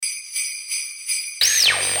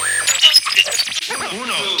You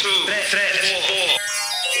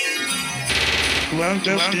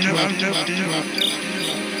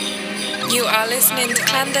are listening to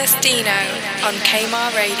Clandestino on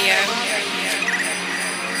KMAH Radio.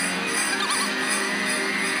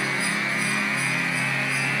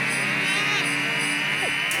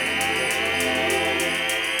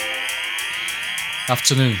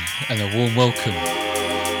 Afternoon and a warm welcome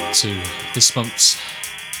to this month's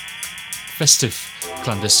festive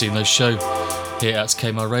Clandestino show here at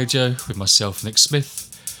KMAH Radio with myself, Nick Smith,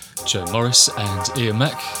 Joe Morris and Ian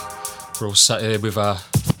Mack. We're all sat here with our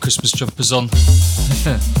Christmas jumpers on.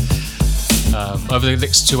 Over the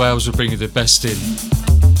next 2 hours we'll bring you the best in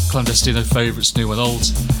Clandestino favourites, new and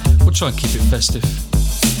old. We'll try and keep it festive.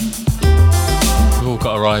 We've all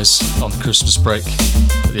got our eyes on the Christmas break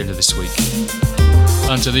at the end of this week.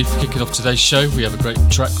 Underneath, kicking off today's show, we have a great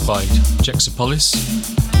track by Jacksopolis.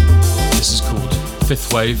 This is called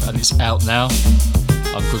Fifth Wave and it's out now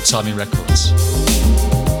on Good Timing Records.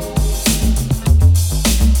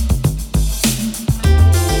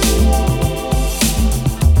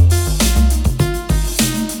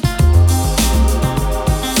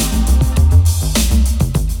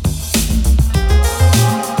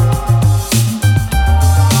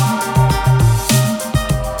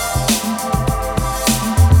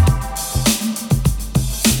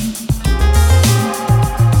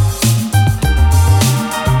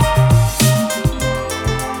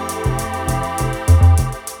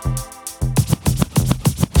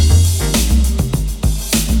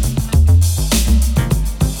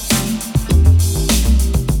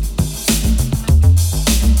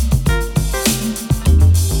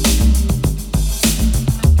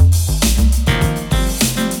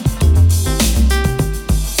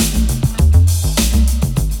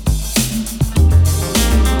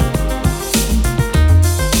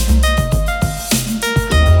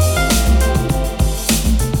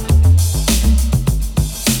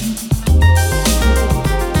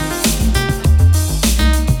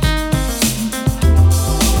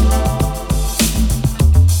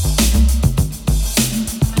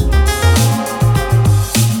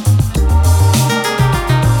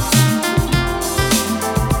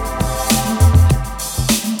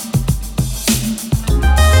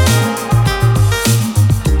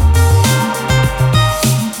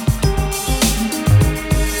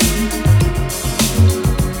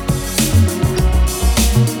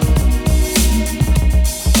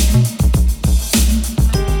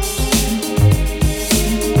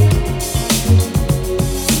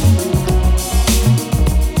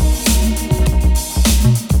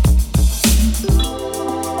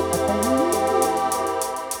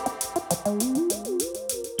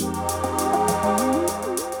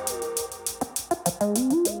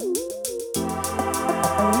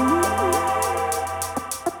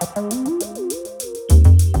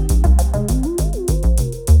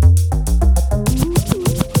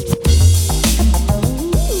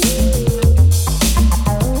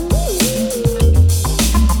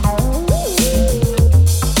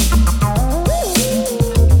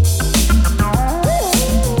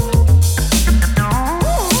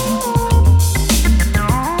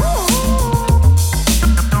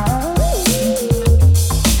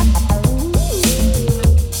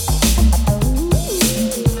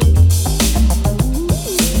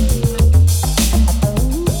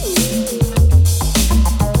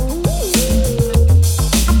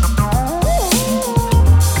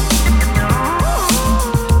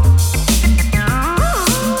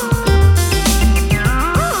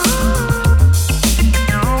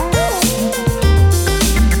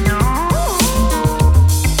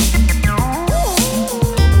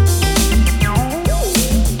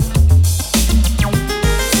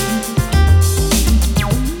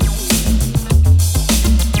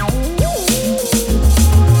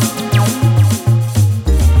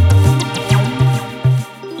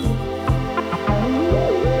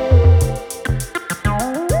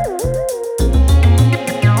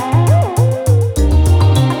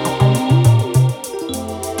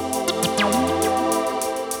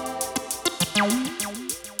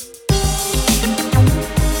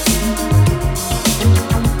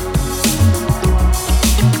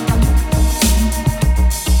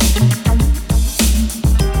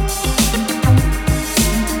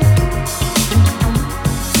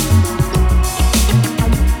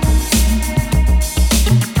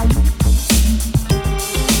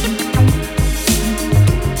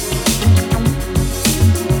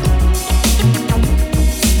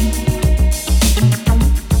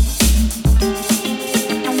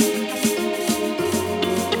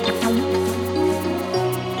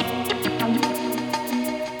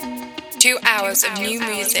 2 hours of new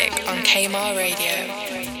music on KMAH Radio.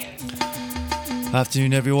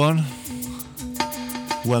 Afternoon, everyone.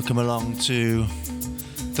 Welcome along to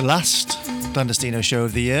the last Clandestino show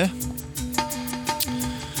of the year.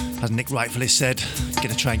 As Nick rightfully said, going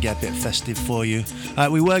to try and get a bit festive for you.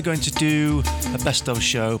 We were going to do a best of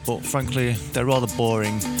show, but frankly, they're rather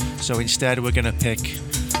boring. So instead, we're going to pick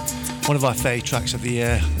one of our favourite tracks of the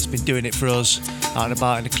year that's been doing it for us out and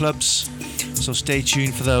about in the clubs. So stay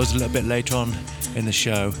tuned for those a little bit later on in the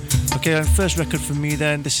show. Okay, first record from me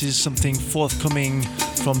then. This is something forthcoming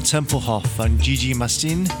from Tempelhof and Gigi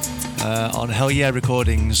Mastin on Hell Yeah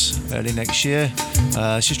Recordings early next year.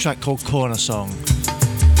 It's just a track called Corner Song.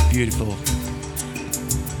 Beautiful.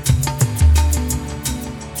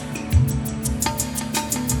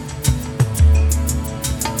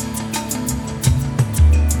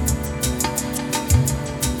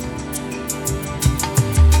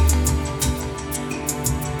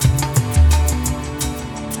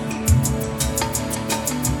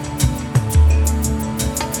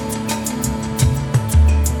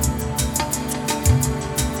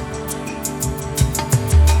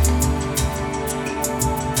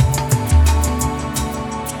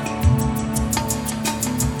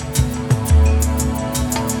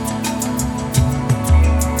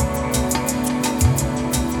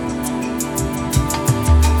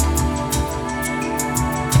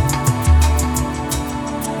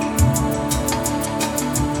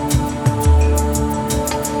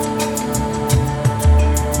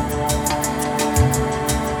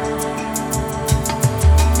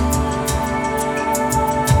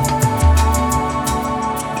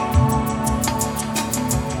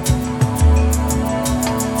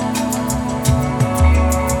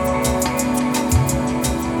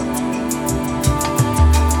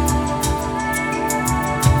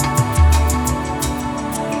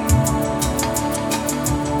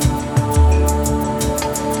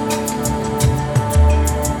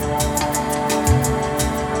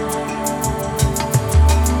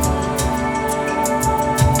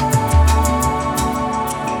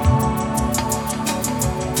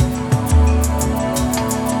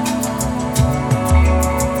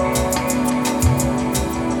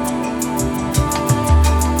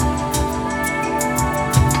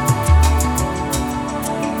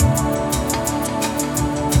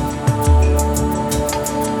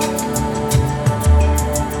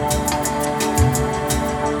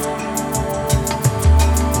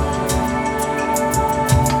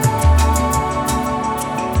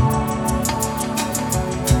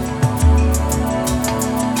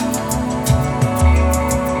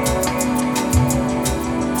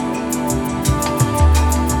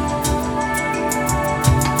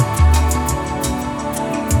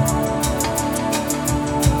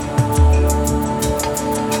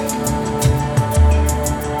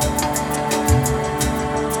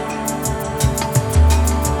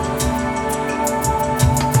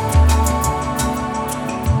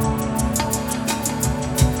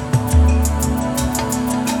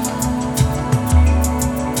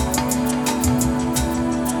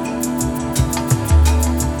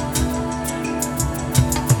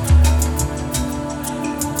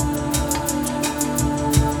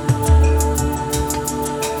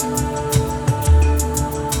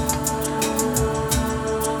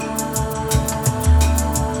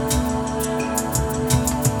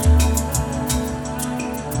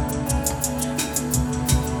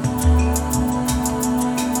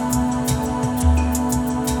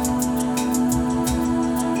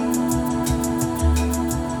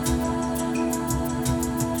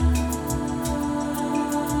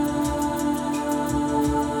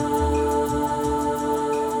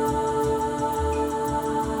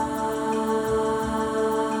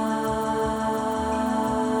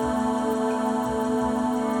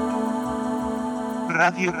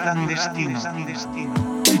 Radio Clandestino.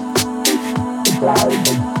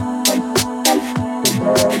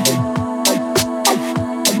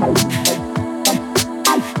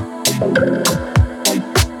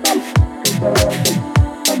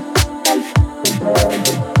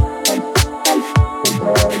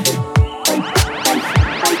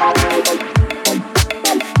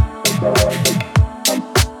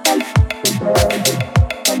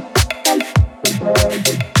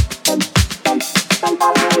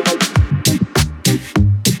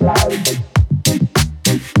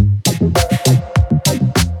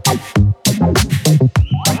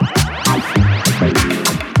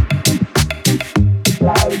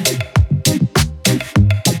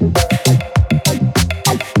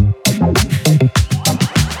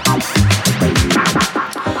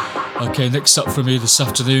 Okay, next up for me this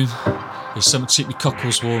afternoon There's something to keep your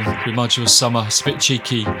cockles warm, remind you of summer. It's a bit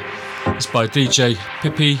cheeky. It's by DJ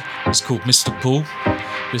Pippi. It's called Mr. Pool.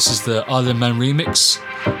 This is the Island Man remix.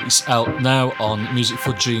 It's out now on Music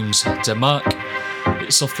for Dreams Denmark.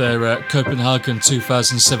 It's off their Copenhagen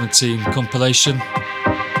 2017 compilation.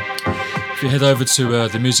 If you head over to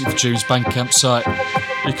the Music for Dreams Bandcamp site,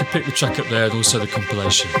 you can pick the track up there and also the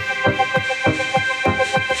compilation.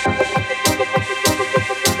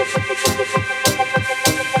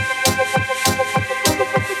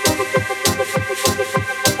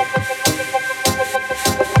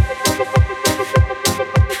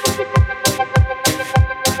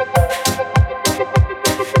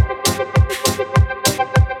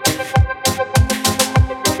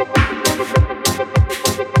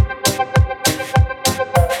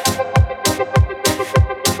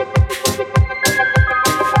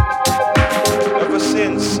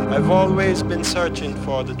 Been searching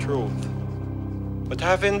for the truth, but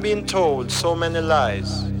having been told so many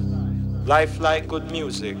lies, life like good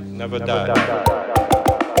music never dies.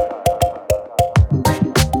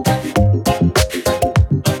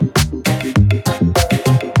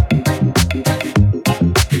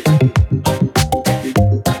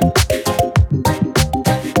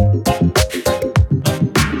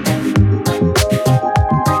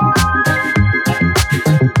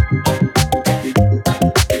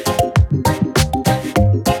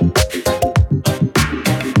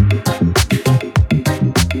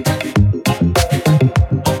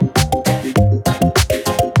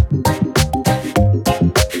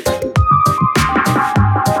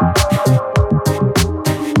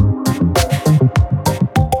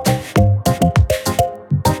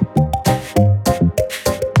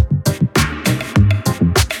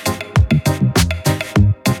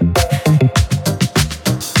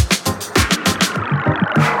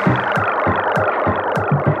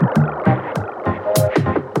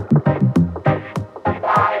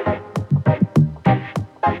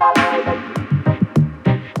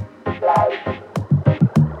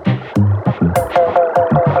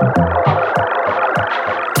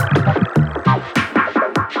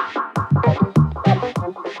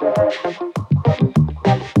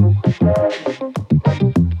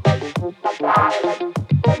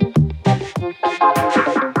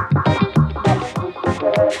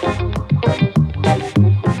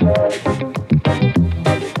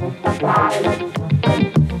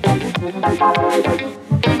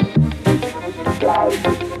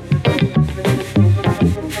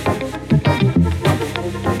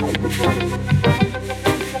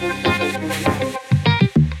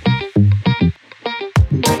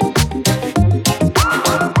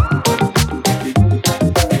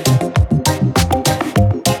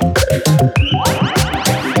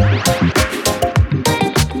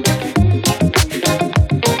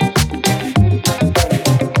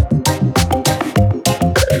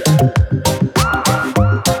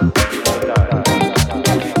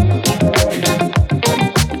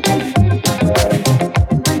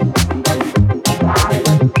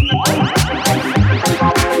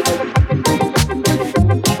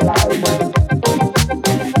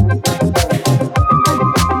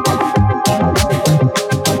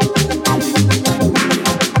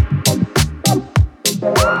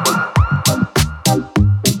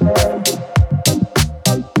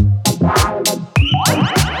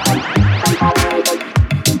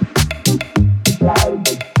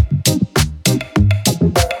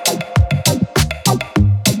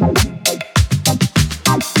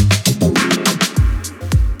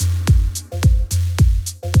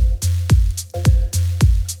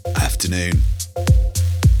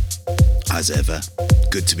 As ever,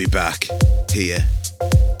 good to be back here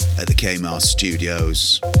at the KMAH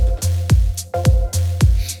studios.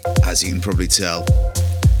 As you can probably tell,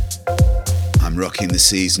 I'm rocking the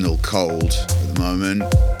seasonal cold at the moment.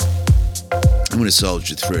 I'm going to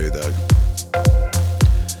soldier through though.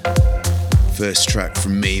 First track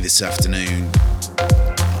from me this afternoon.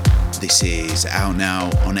 This is out now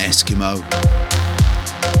on Eskimo.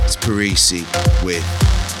 It's Parisi with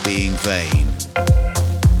Being Vain.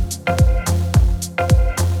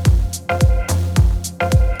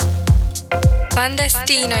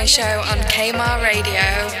 Clandestino show on KMAH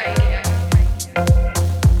Radio.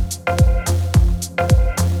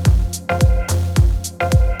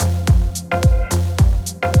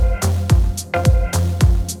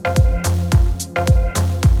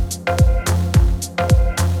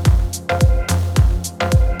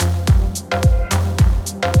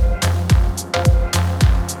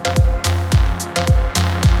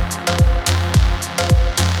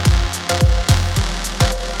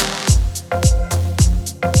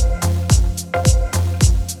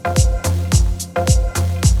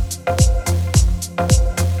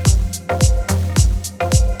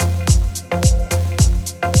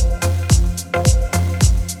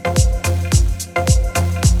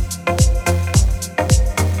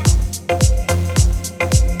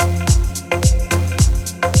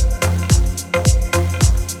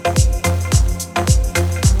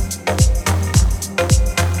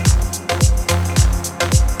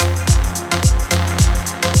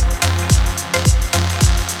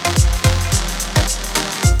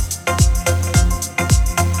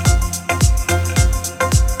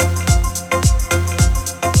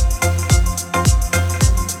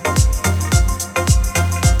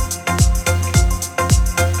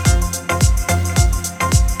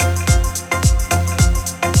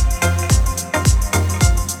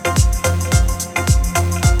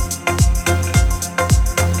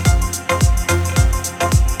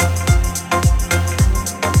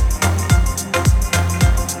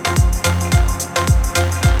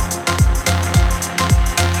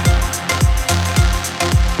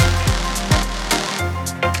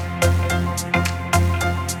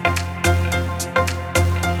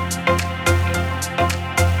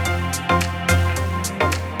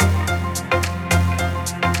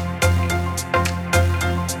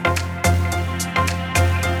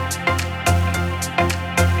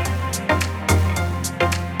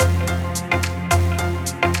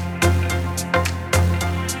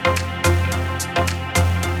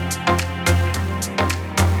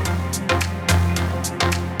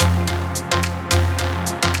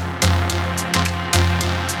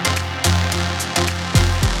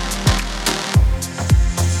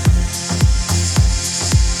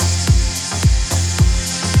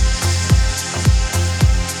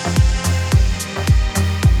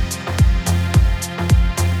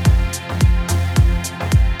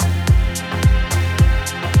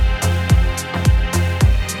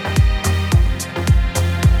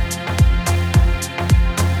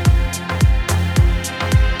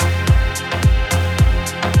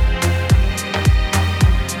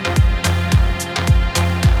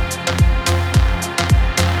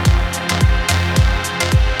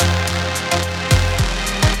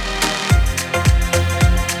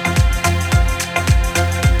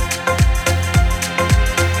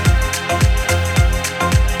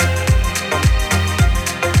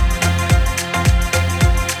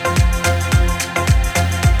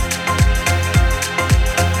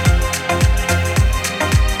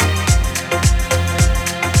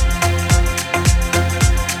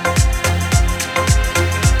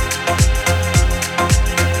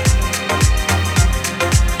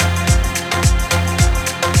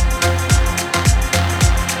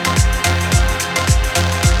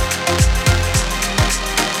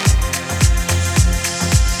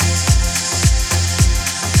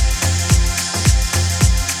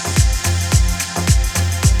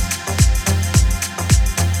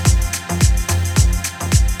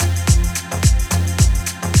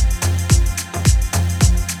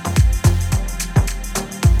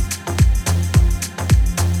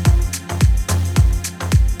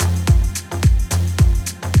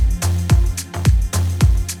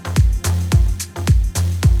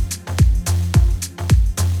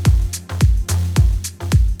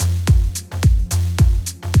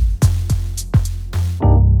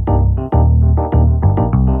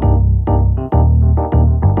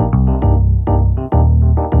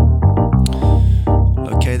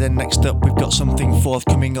 then next up we've got something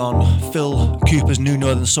forthcoming on Phil Cooper's New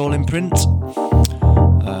Northern Soul imprint.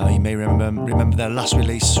 You may remember their last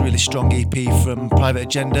release, really strong EP from Private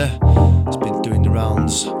Agenda. It's been doing the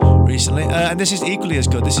rounds recently. And this is equally as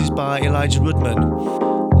good. This is by Elijah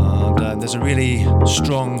Rudman. And there's a really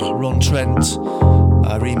strong Ron Trent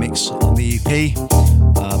remix on the EP.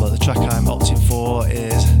 But the track I'm opting for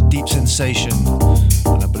is Deep Sensation.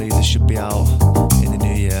 And I believe this should be out in the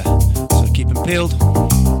new year. So keep them peeled.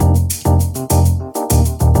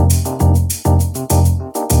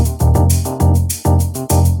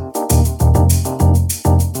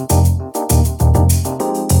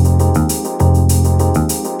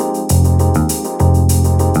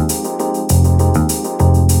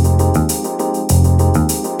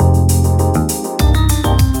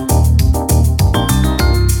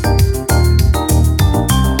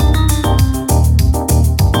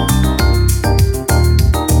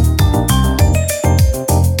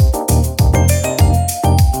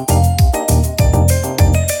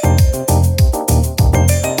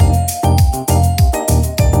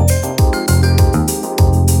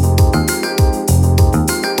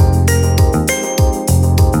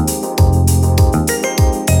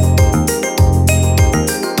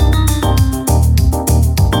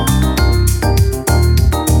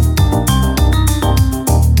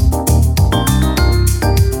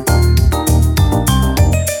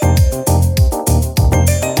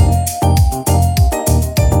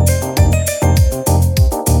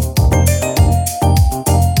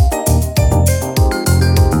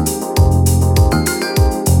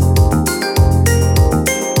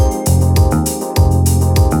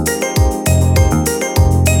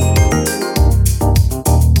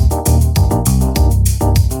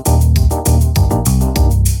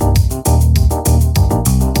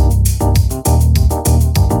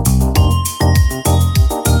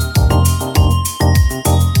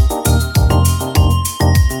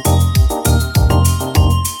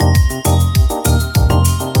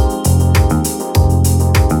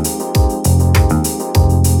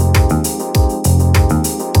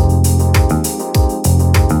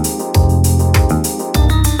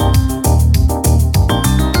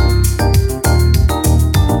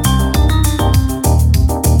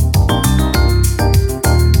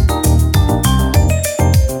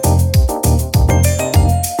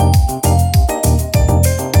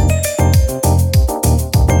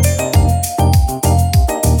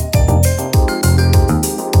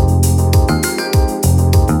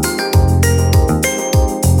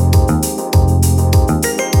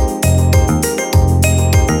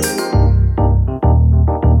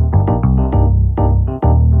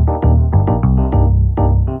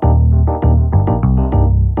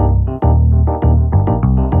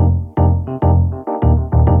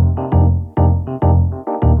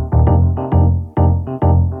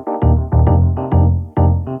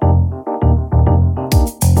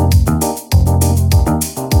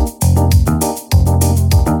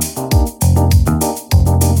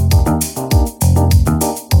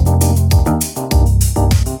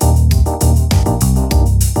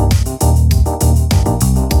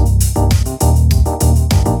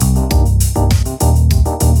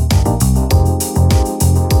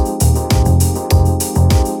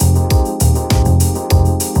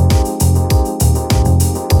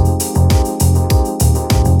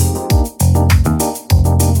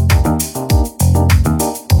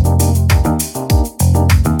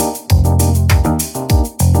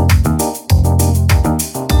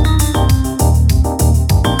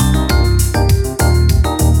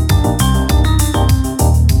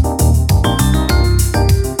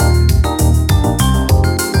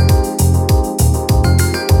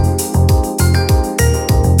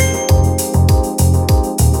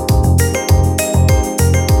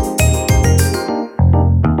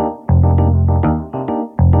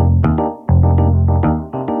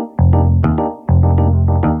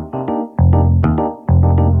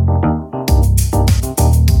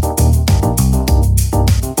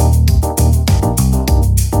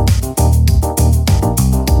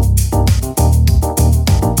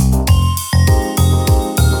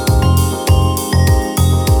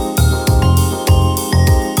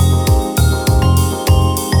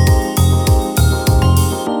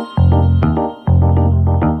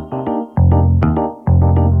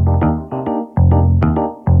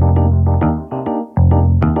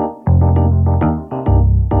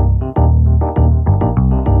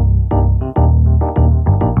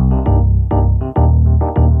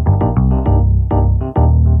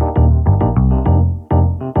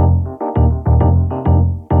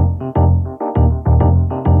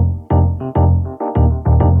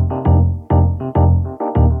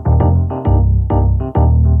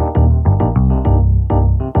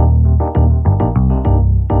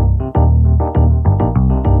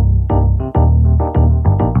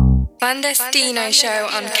 Clandestino show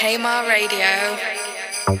on KMAH Radio.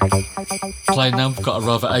 Playing now, we've got a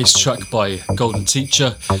rather ace track by Golden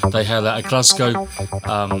Teacher. They hail out of Glasgow.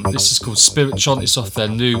 This is called Spiritron. It's off their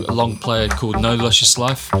new long player called No Luscious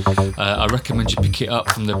Life. I recommend you pick it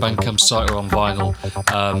up from their Bandcamp site or on vinyl.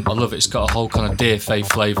 I love it. It's got a whole kind of Dear Faye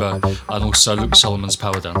flavour and also Luke Solomon's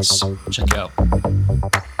power dance. Check it out.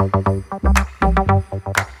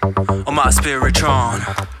 On my Spiritron,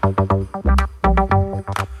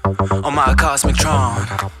 on my Cosmic Tron,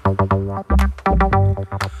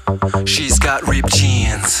 she's got ripped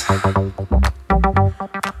jeans. On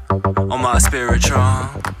my Spiritron,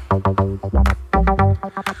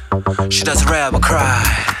 she does rap or cry.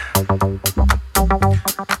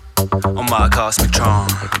 On my Cosmic Tron,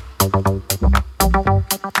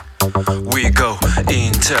 we go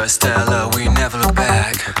interstellar, we never look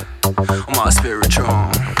back. On my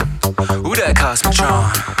Spiritron, ooh, that Cosmic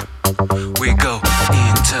Tron, we go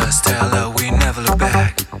interstellar, we never look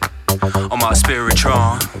back. On my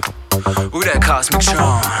Spiritron, ooh, that Cosmic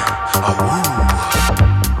Tron, oh,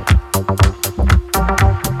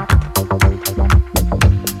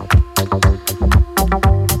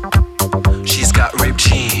 she's got ripped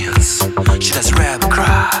jeans, she does rap and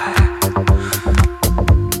cry.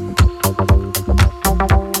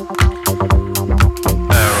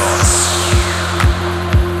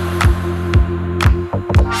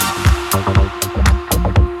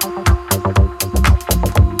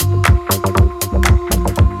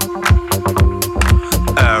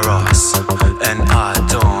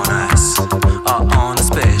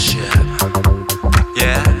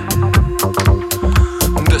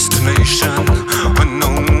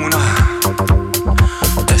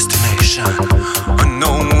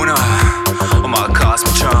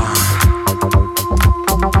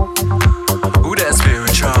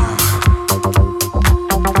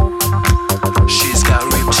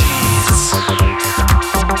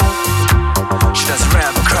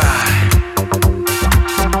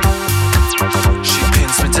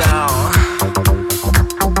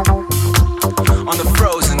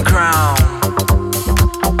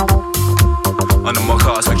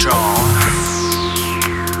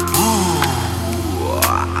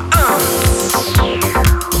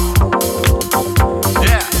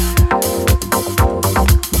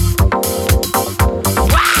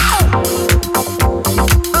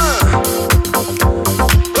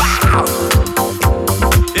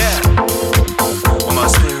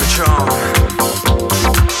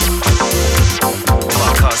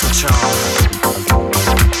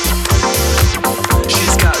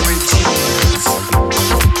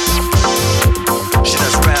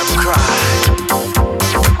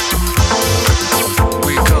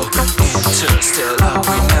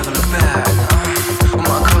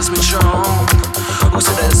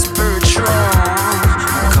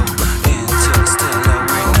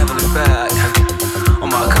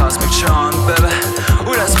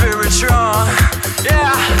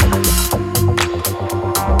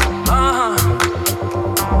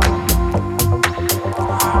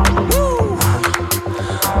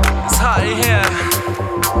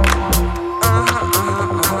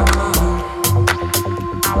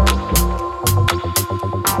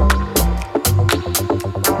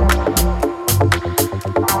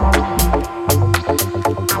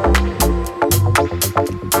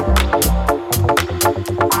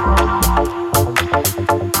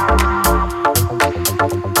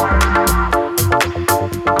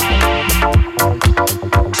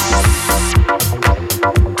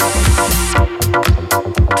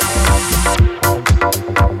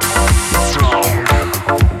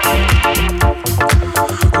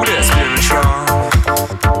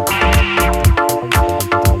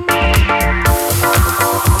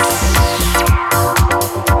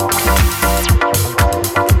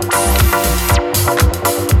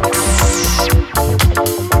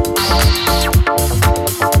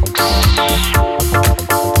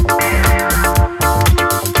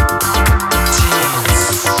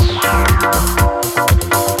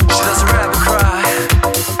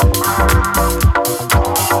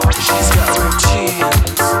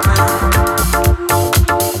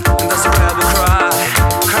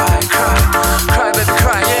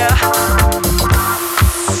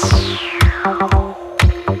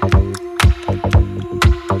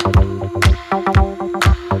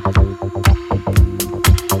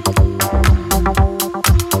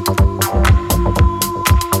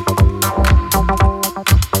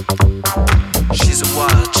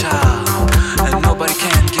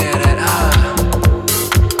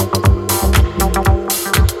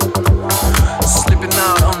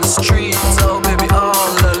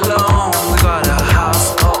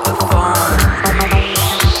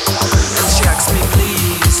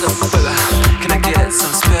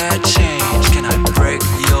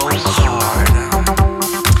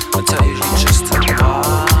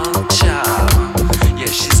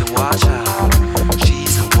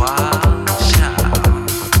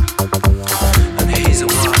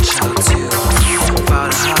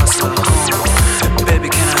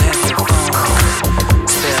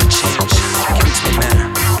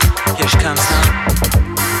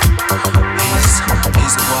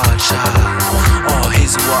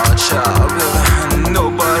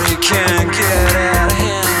 can't get out of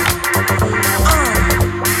hand.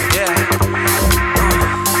 Yeah.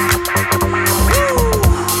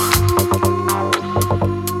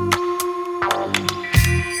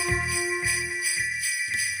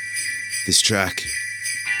 This track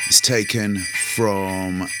is taken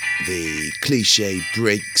from the Cliche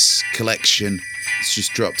Breaks collection. It's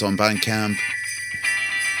just dropped on Bandcamp.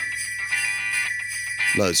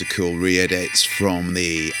 Loads of cool re-edits from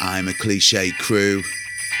the I'm a Cliche crew.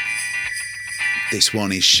 This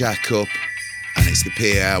one is Shack Up, and it's the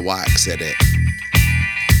Pierre Wax edit.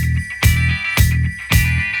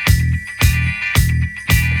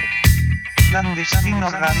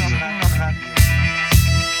 Clandestino Radio.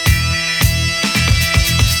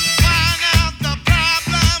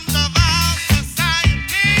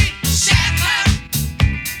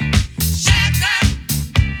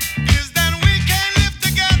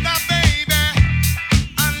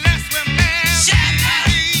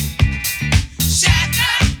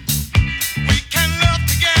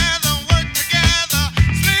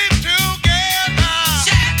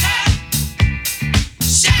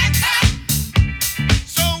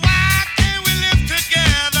 So why can't we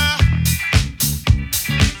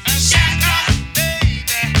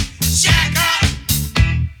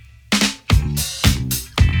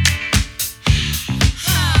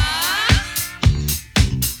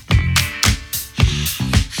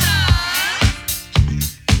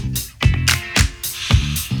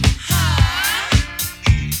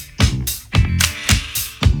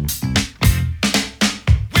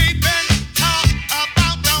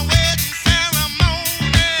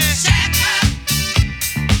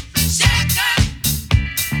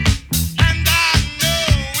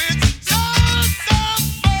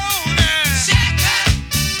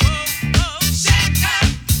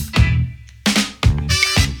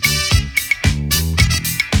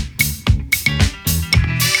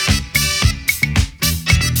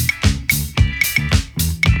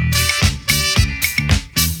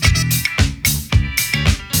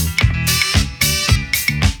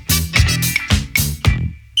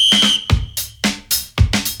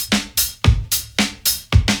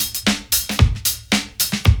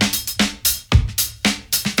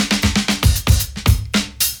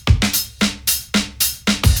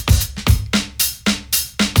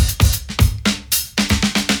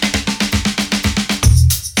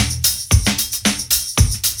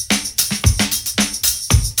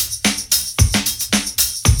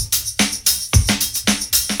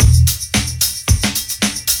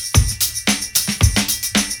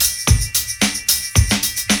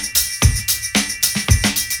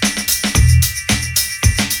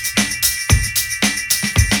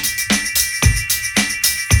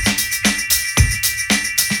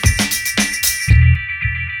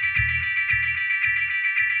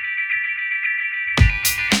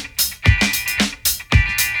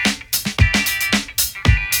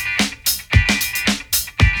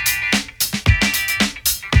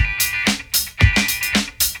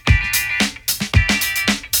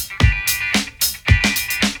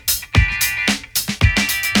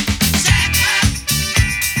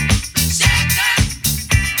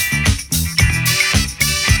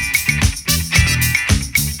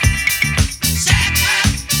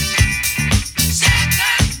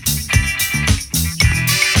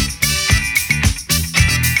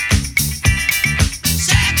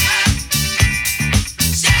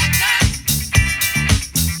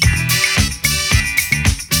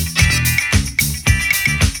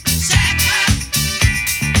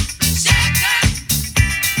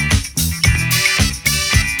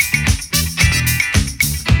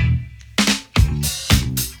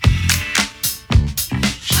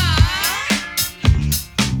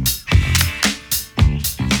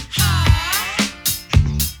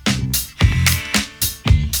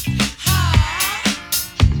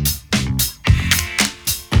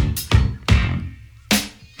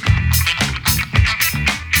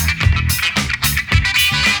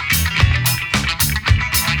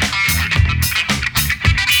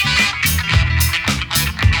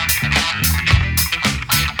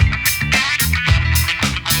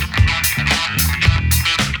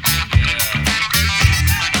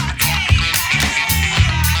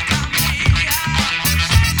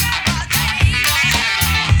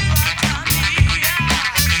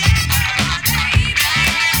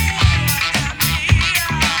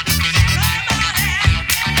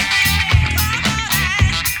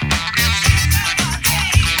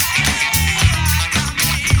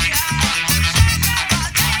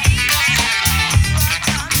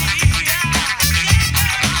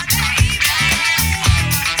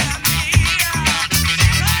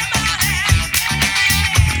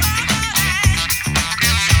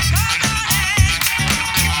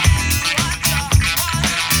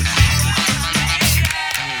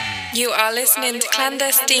are listening to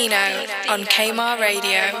Clandestino on KMAH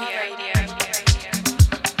Radio.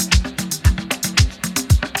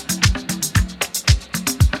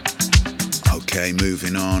 Okay,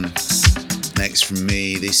 moving on. Next from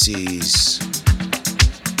me, this is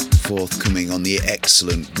forthcoming on the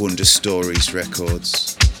excellent Wonder Stories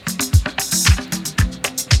Records.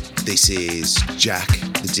 This is Jack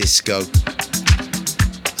the Disco,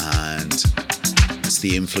 and it's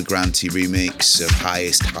the Inflagranti remix of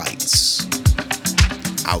Highest Heights.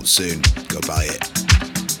 Out soon, go buy it.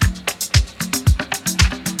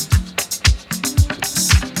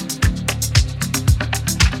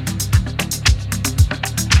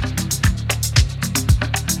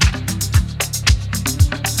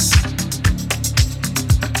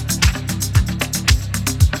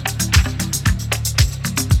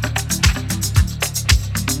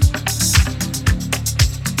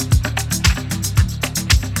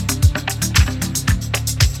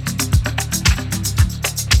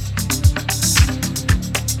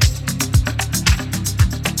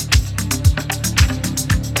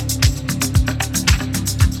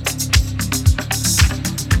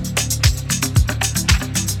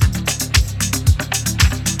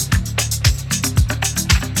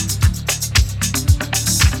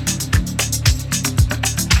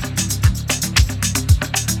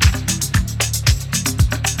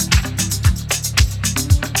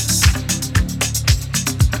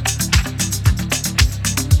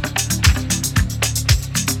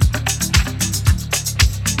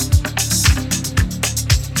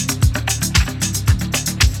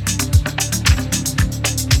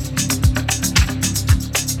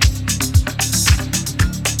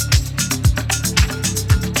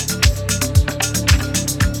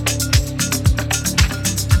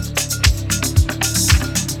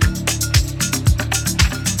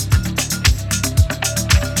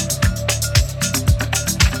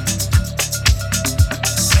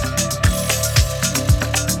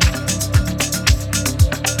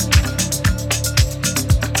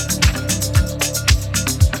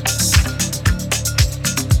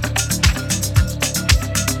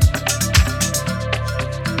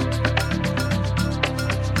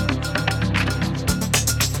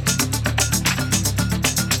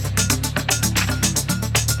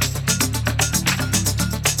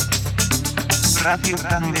 Radio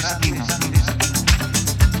Clandestino.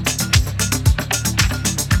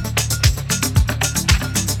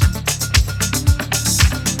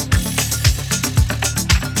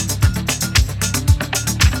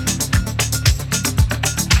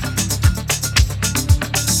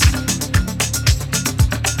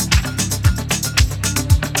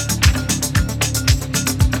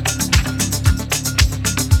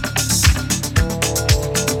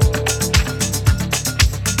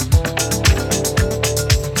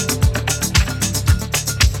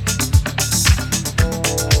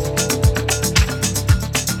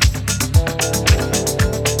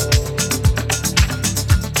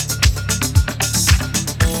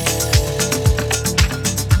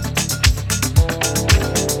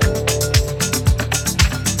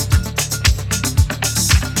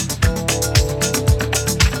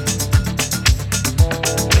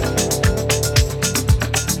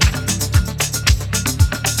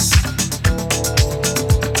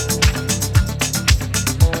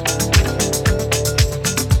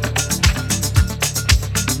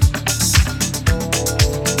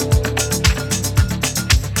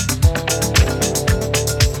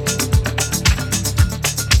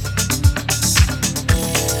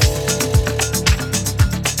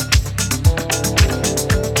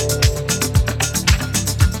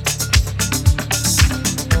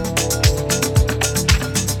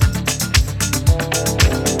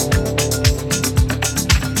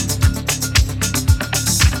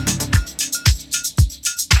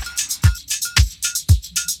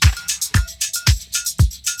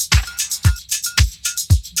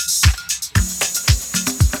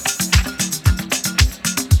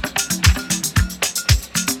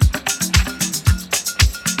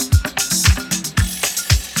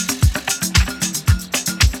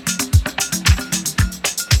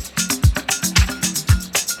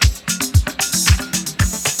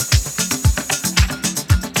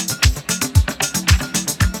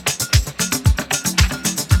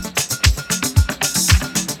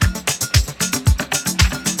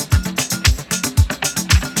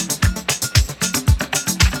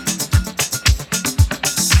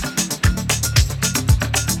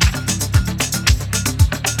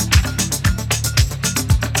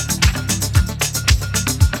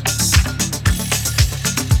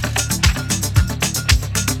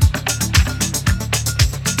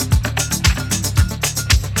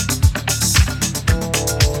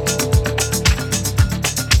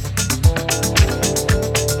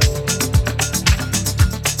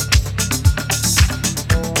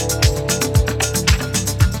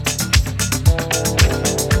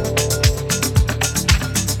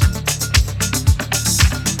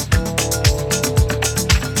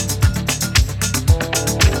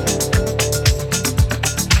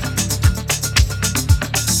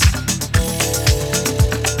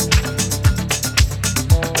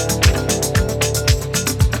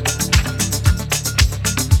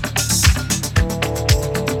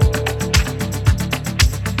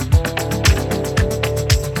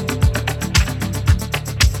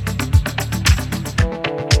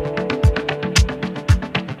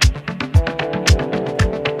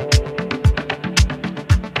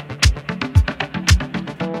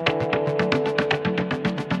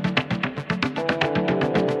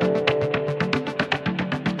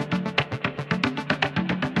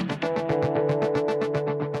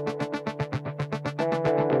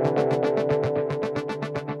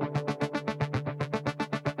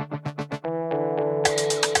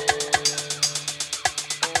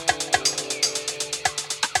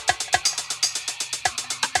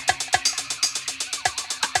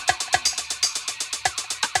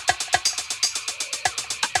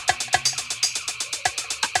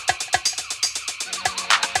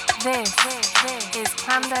 This is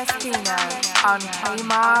Clandestino on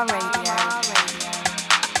KMAH Radio.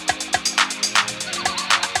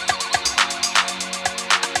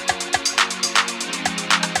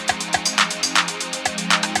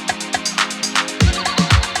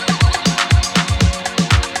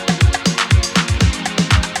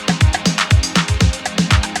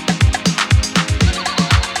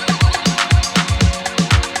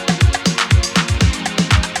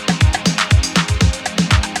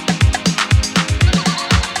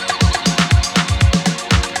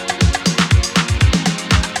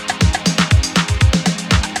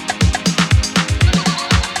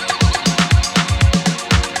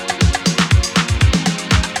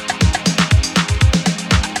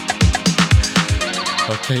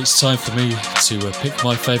 Okay, it's time for me to pick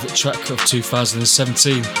my favourite track of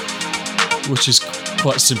 2017, which is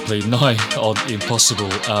quite simply nigh on impossible.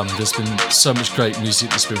 There's been so much great music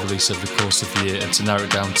that's been released over the course of the year, and to narrow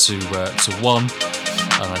it down to one,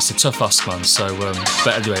 it's a tough ask, man. So,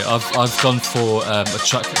 but anyway, I've gone for a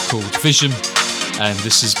track called Vision, and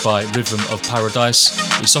this is by Rhythm of Paradise.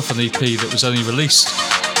 It's off an EP that was only released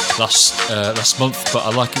last month, but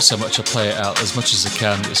I like it so much I play it out as much as I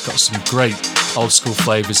can. It's got some great old school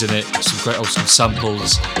flavours in it, some great old school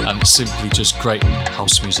samples, and it's simply just great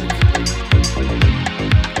house music.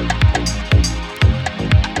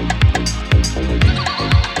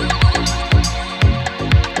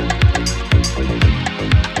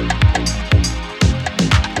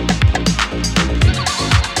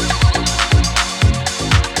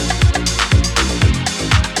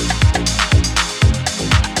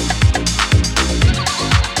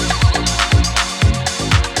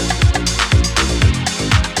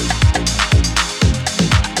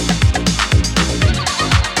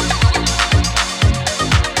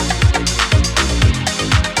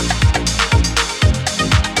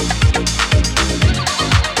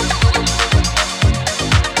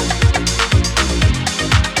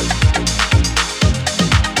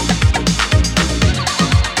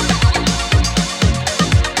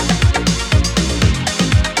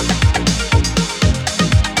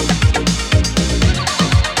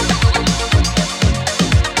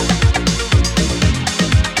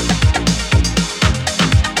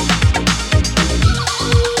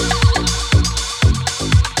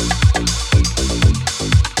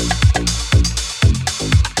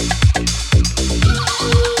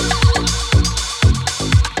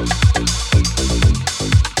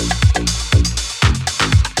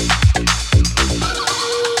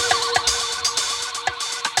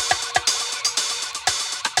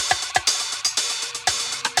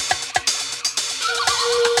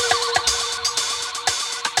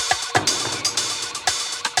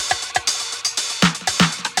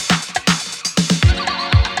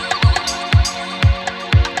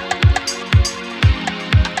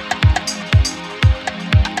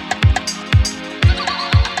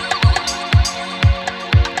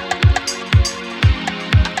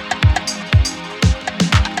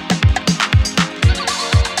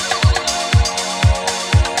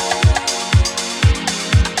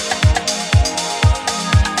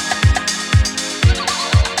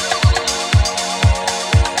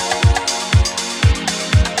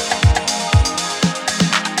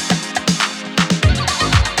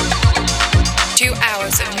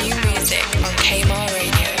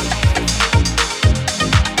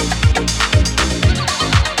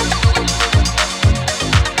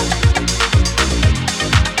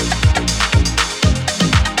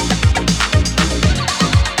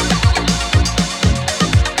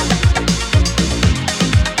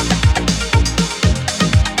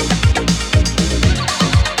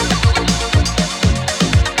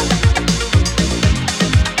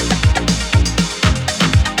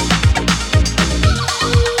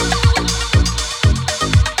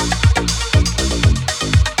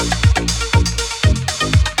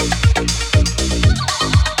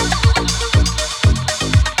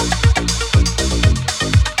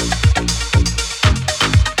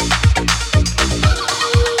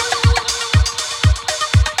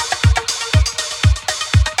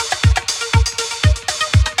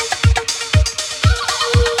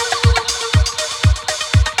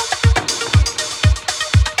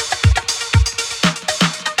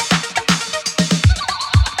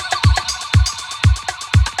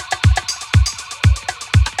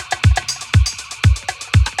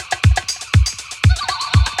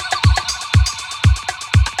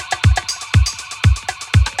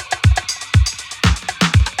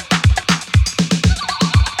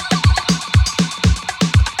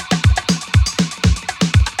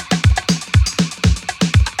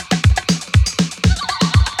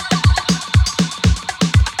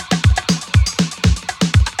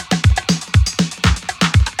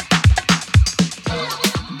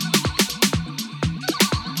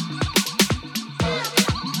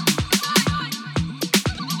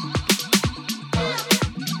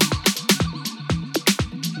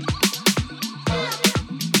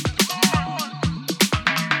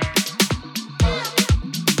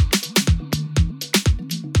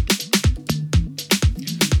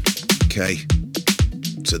 Okay,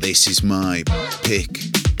 so this is my pick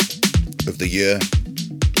of the year.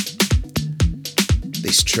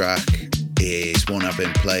 This track is one I've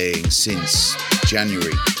been playing since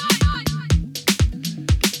January.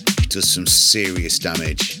 It does some serious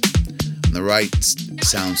damage. On the right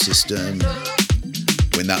sound system,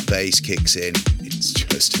 when that bass kicks in, it's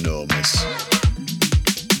just enormous.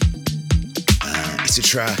 It's a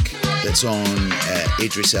track that's on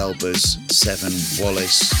Idris Elba's Seven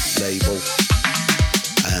Wallace label,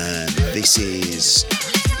 and this is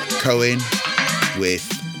Cohen with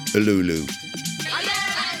Ululu.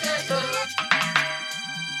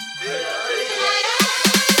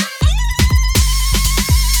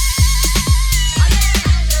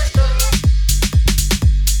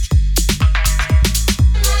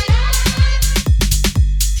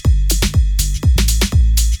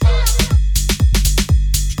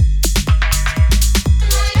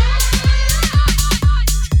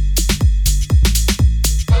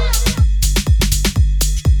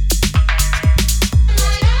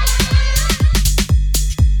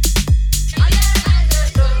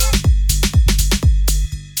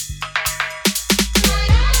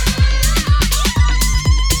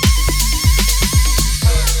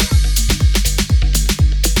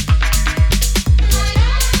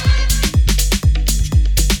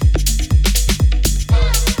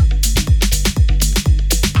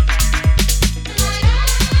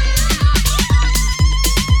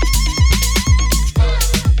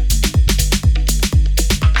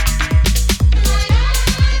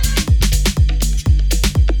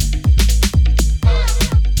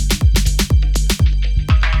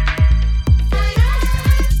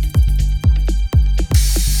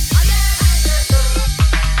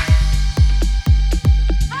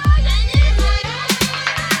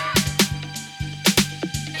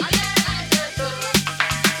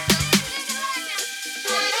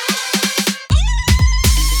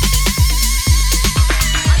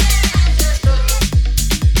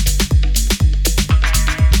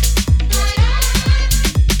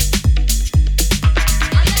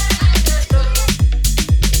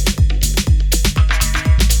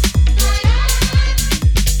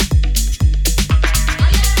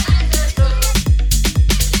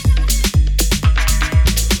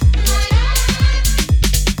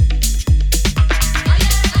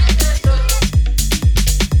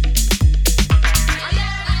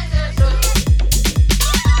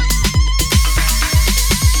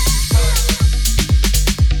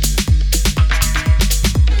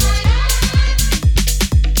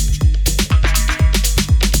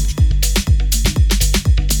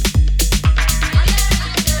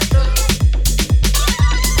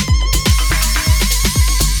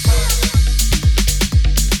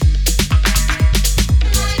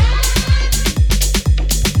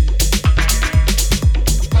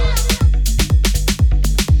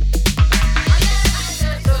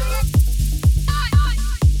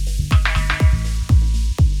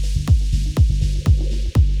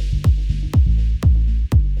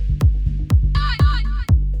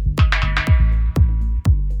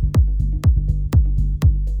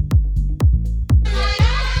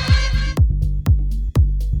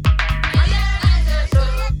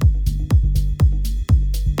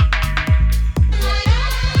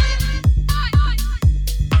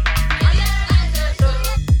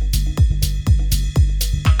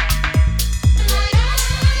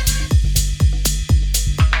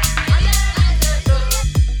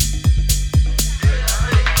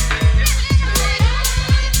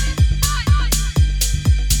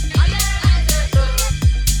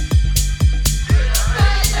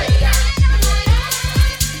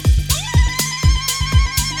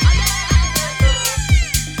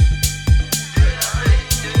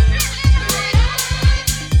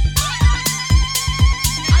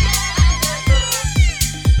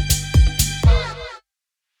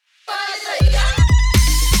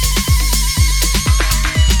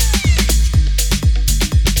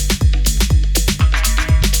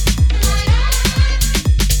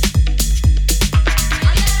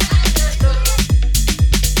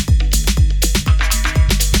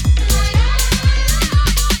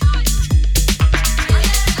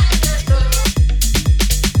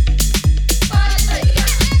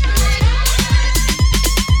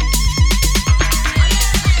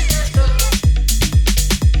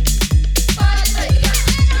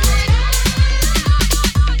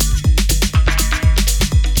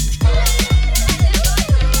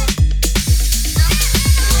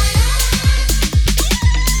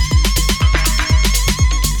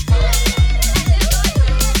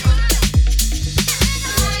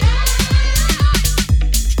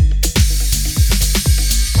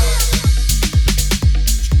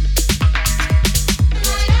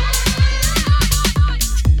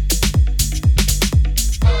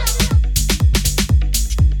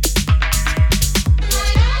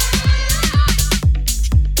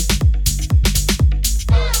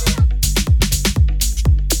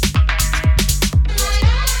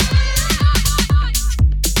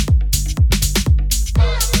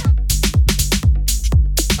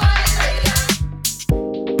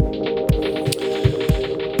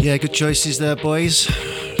 Yeah, good choices there, boys.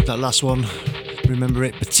 That last one, remember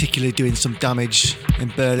it particularly doing some damage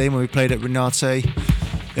in Berlin when we played at Renate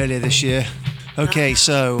earlier this year. Okay,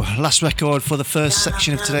 so last record for the first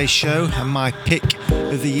section of today's show, and my pick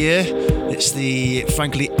of the year. It's the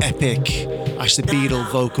frankly epic Ashley Beadle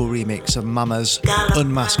vocal remix of Mama's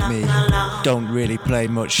Unmask Me. Don't really play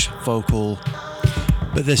much vocal,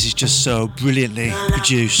 but this is just so brilliantly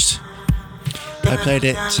produced. I played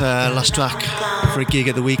it last track for a gig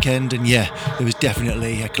at the weekend, and yeah, there was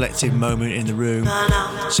definitely a collective moment in the room.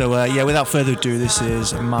 So yeah, without further ado, this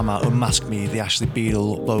is Mama Unmask Me, the Ashley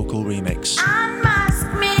Beadle vocal remix.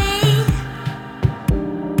 Unmask me,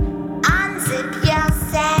 unzip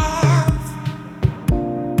yourself,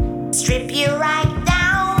 strip you right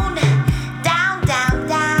down, down, down,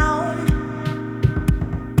 down.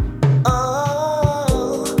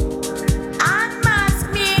 Oh, unmask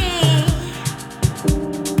me,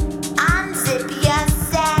 unzip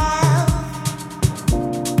yourself,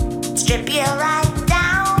 strip you right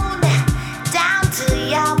down, down to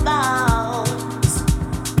your bones.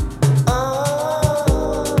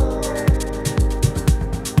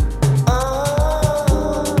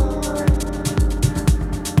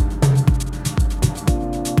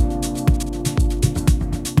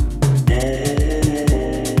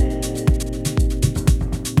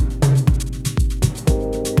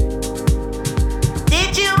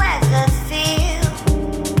 Did you ever feel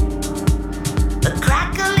the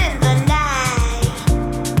crackle in the night,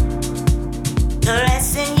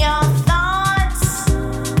 caressing your thoughts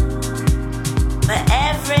for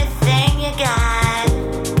everything you got?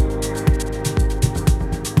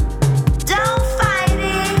 Don't fight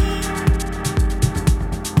it,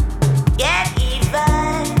 get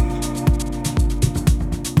even.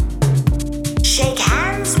 Shake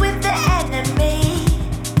hands with the enemy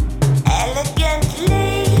elegantly.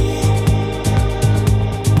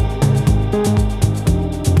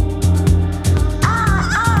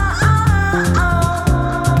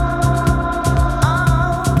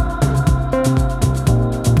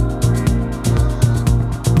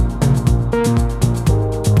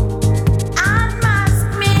 Unmask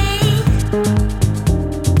me,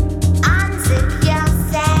 unzip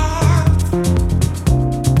yourself,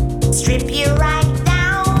 strip you right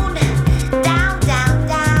down, down, down,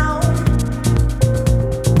 down.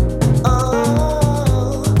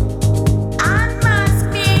 Oh, unmask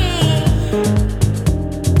me,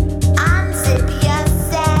 unzip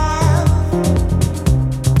yourself,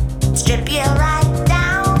 strip you right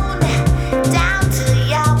down, down to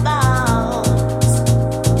your bones.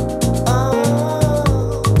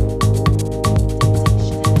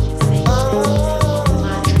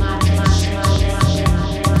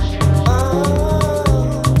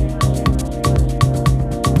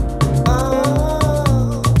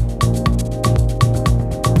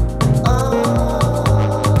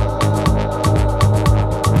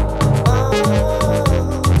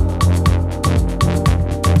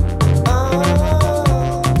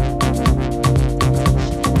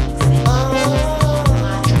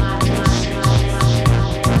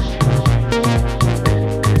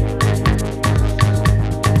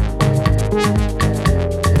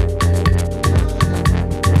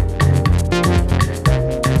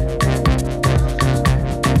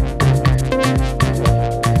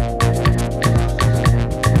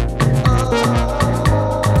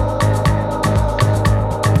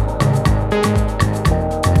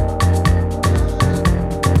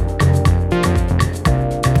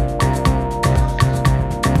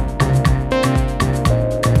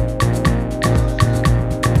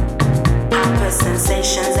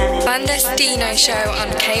 Sensations and Clandestino show on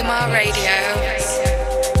KMAH Radio.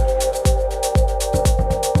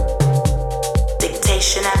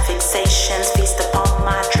 dictation and fixations feast upon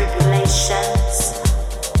my tribulations.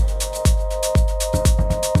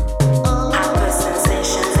 Hyper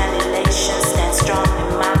sensations and elations stand strong in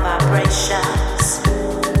my vibrations.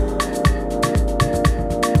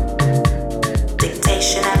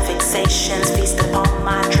 Dictation and fixations feast upon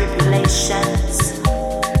my tribulations.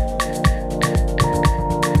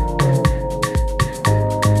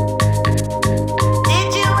 Did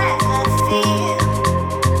you ever feel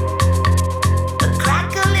the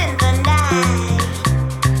crackle in the night,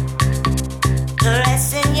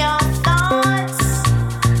 caressing your thoughts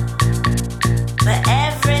for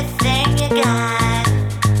everything you got?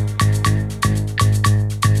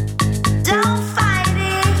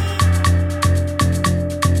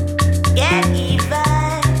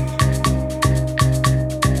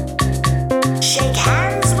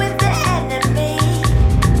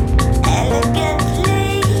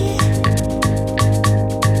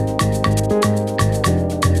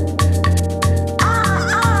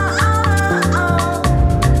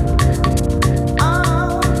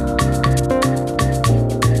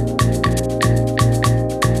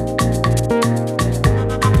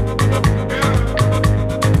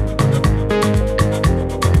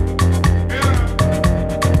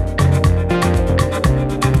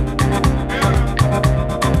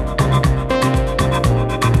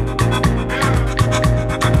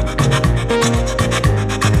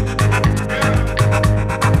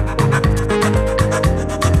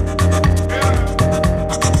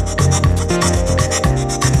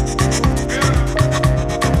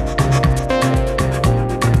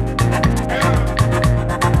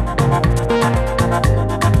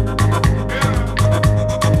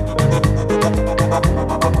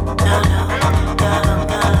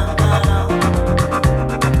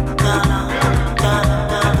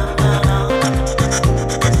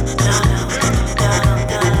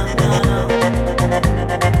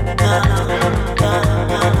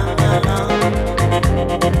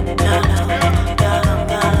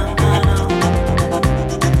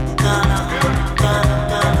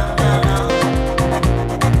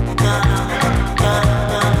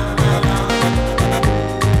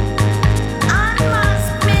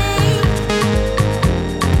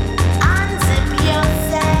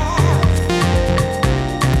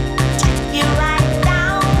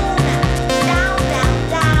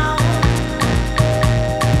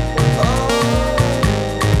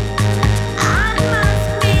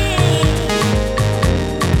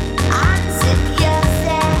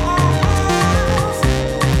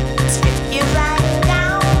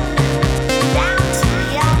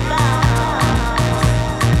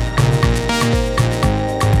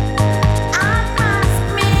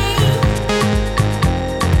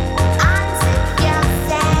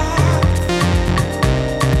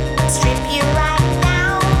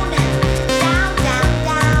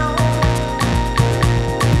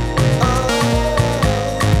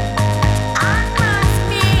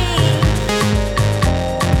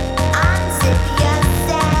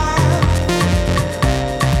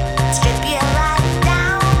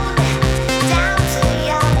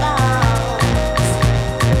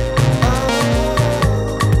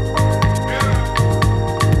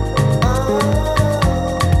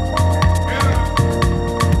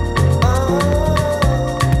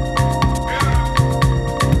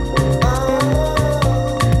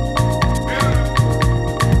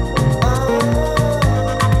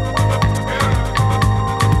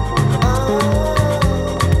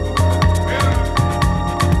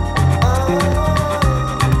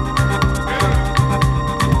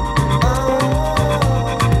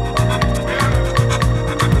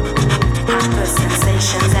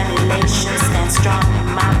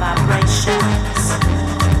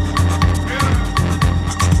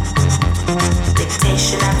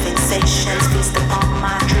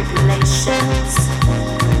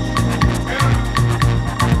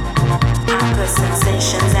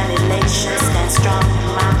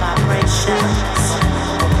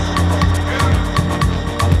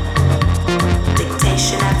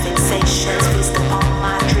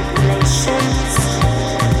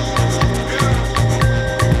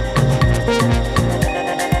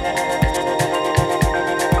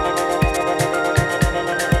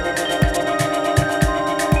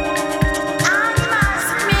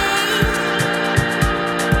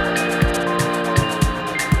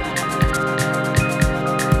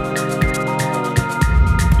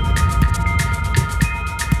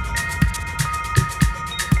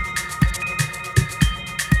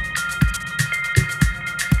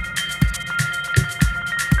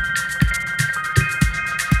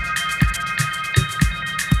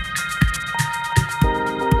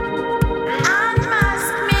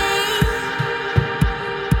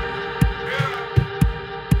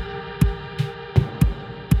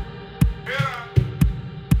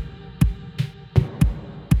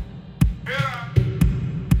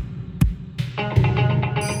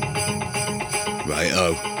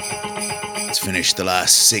 Righto. Let's finish the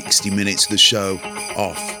last 60 minutes of the show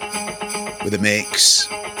off with a mix.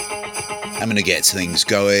 I'm going to get things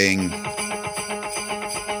going.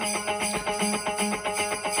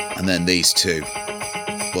 And then these two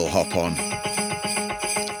will hop on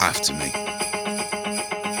after me.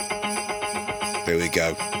 Here we go.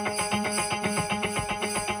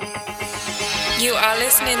 You are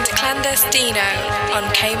listening to Clandestino on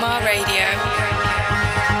KMAH Radio.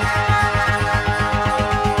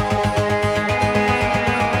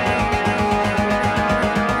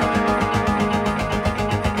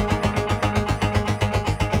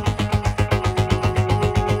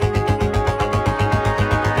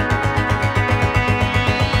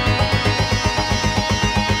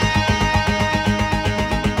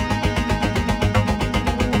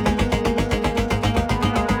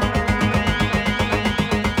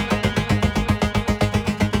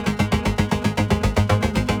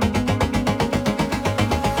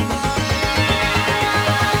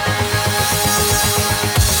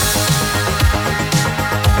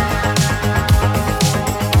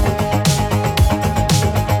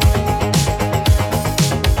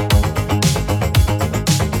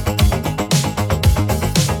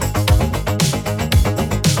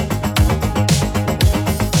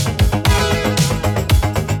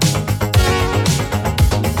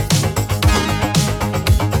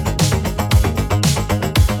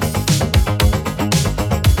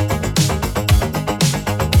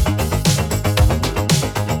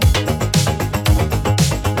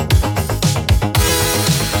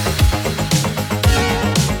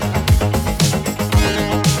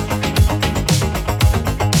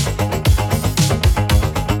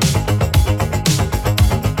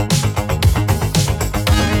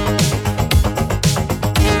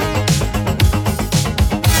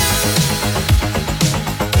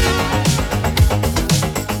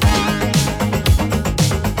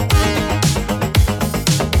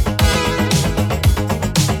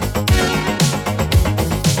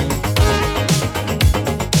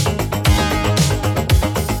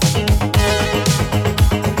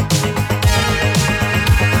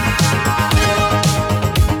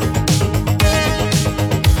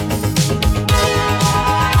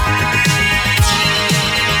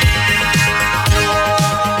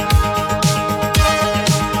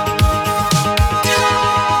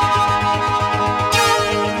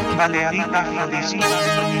 Balearitas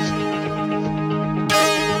clandestinas.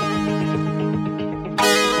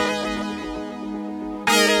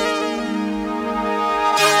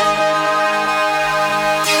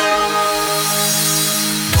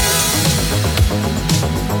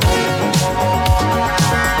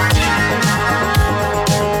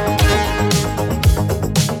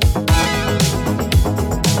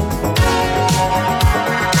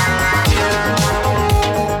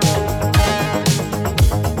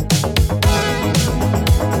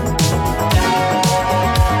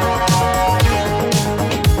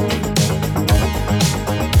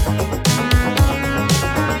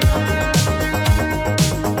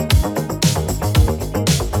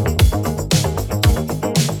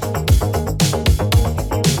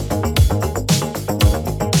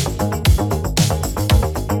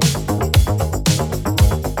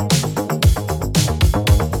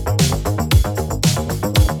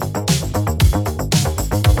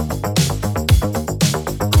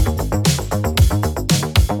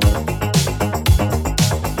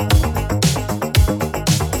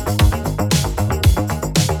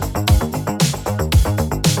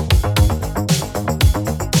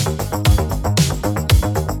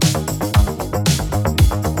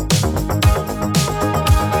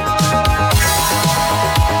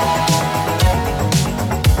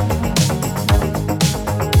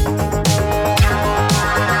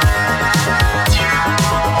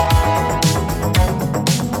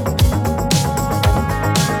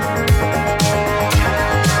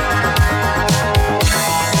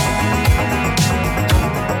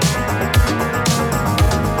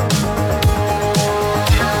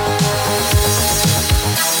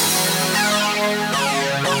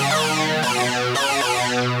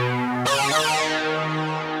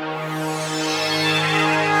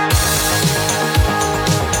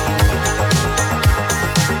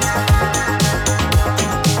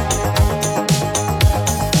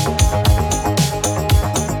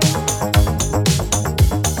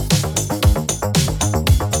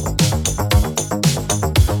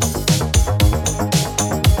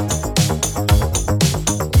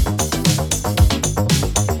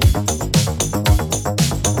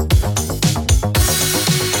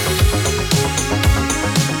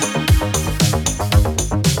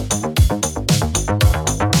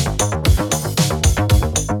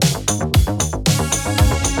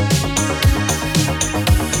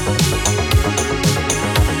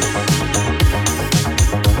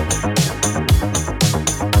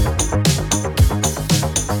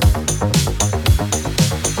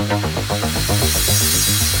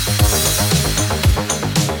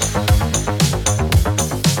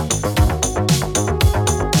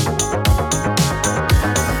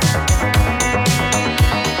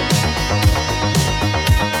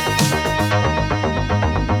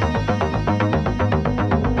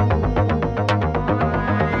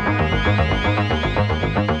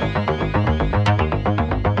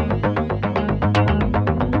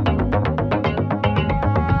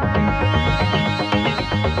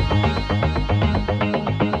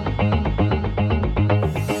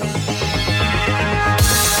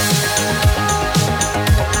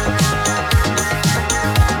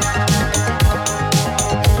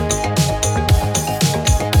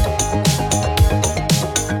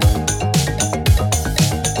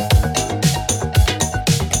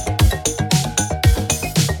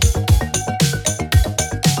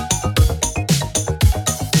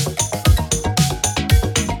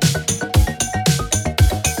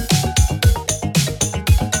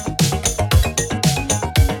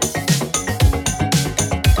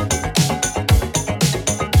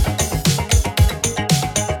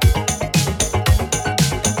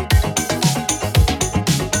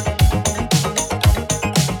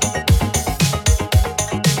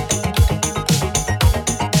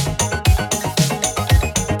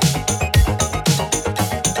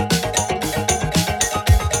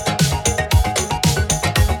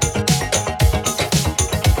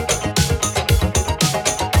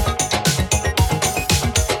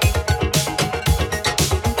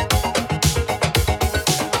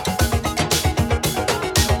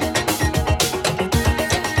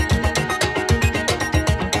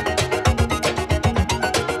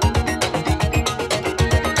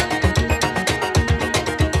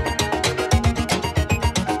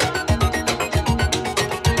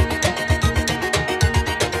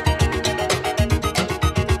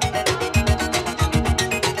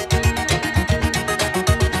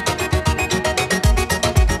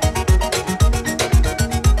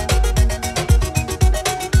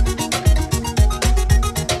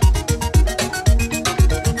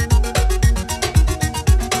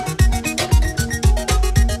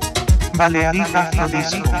 Balearic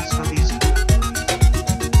Afrodisco.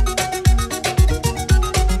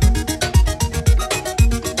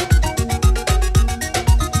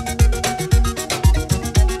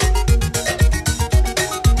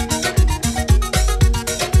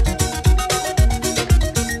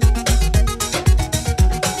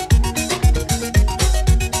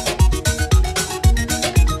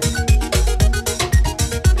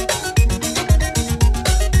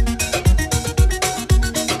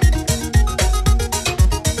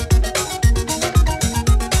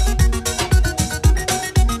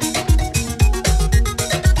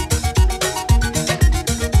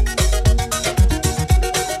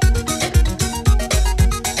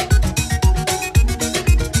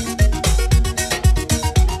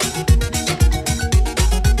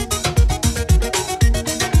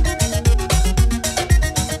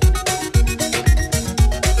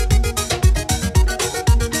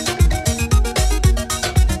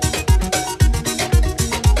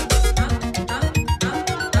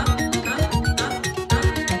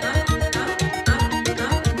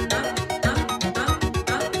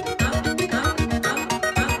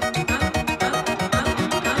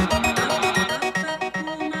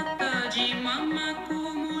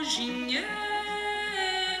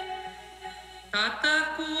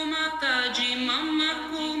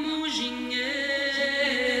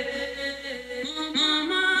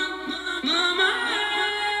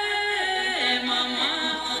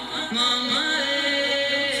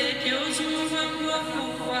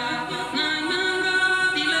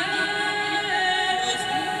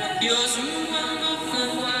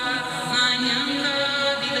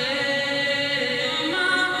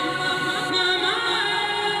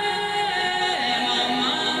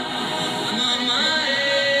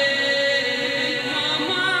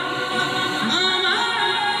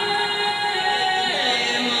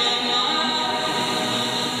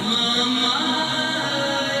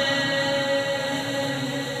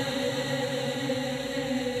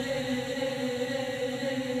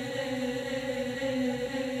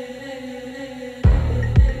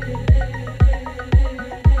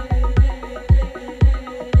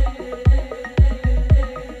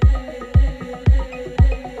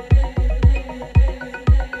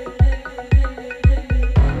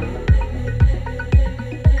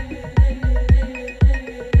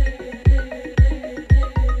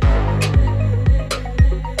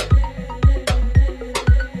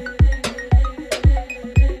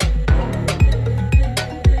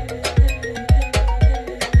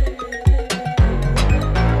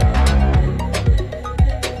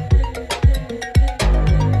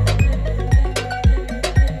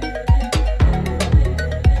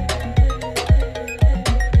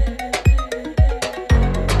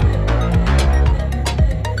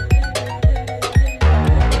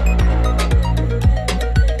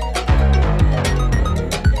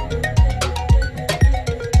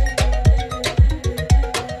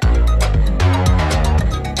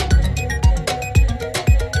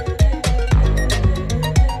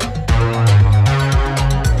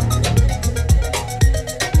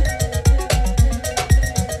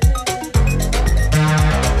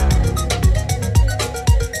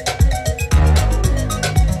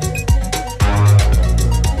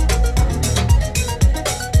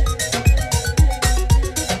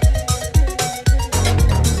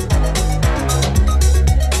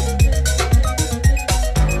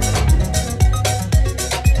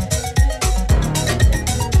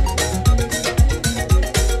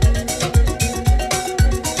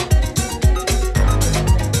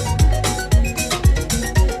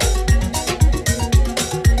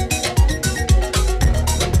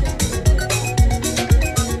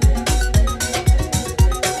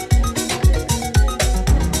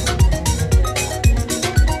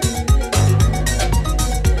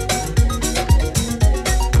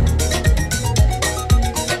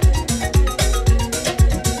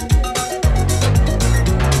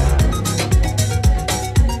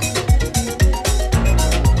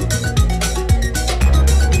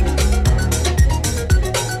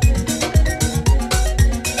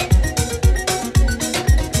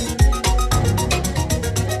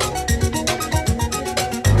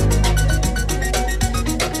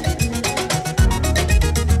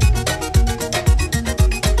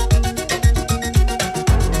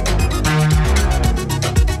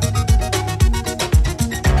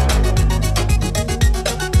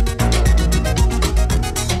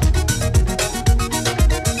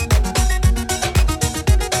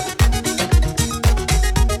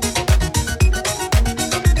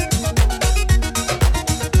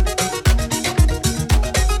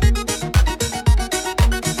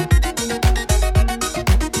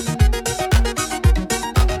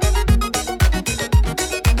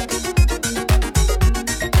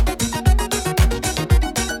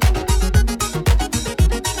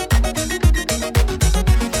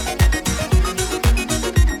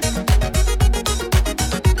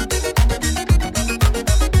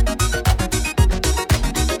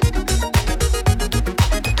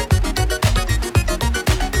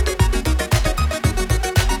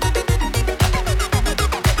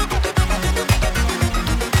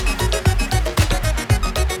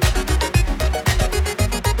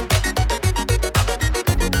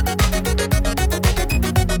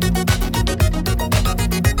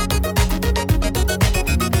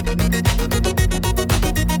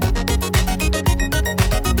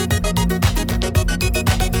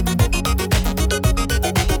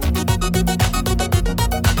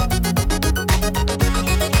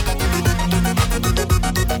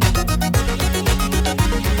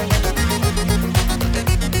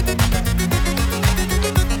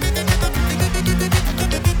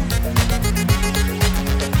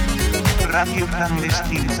 Radio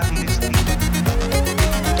Clandestino.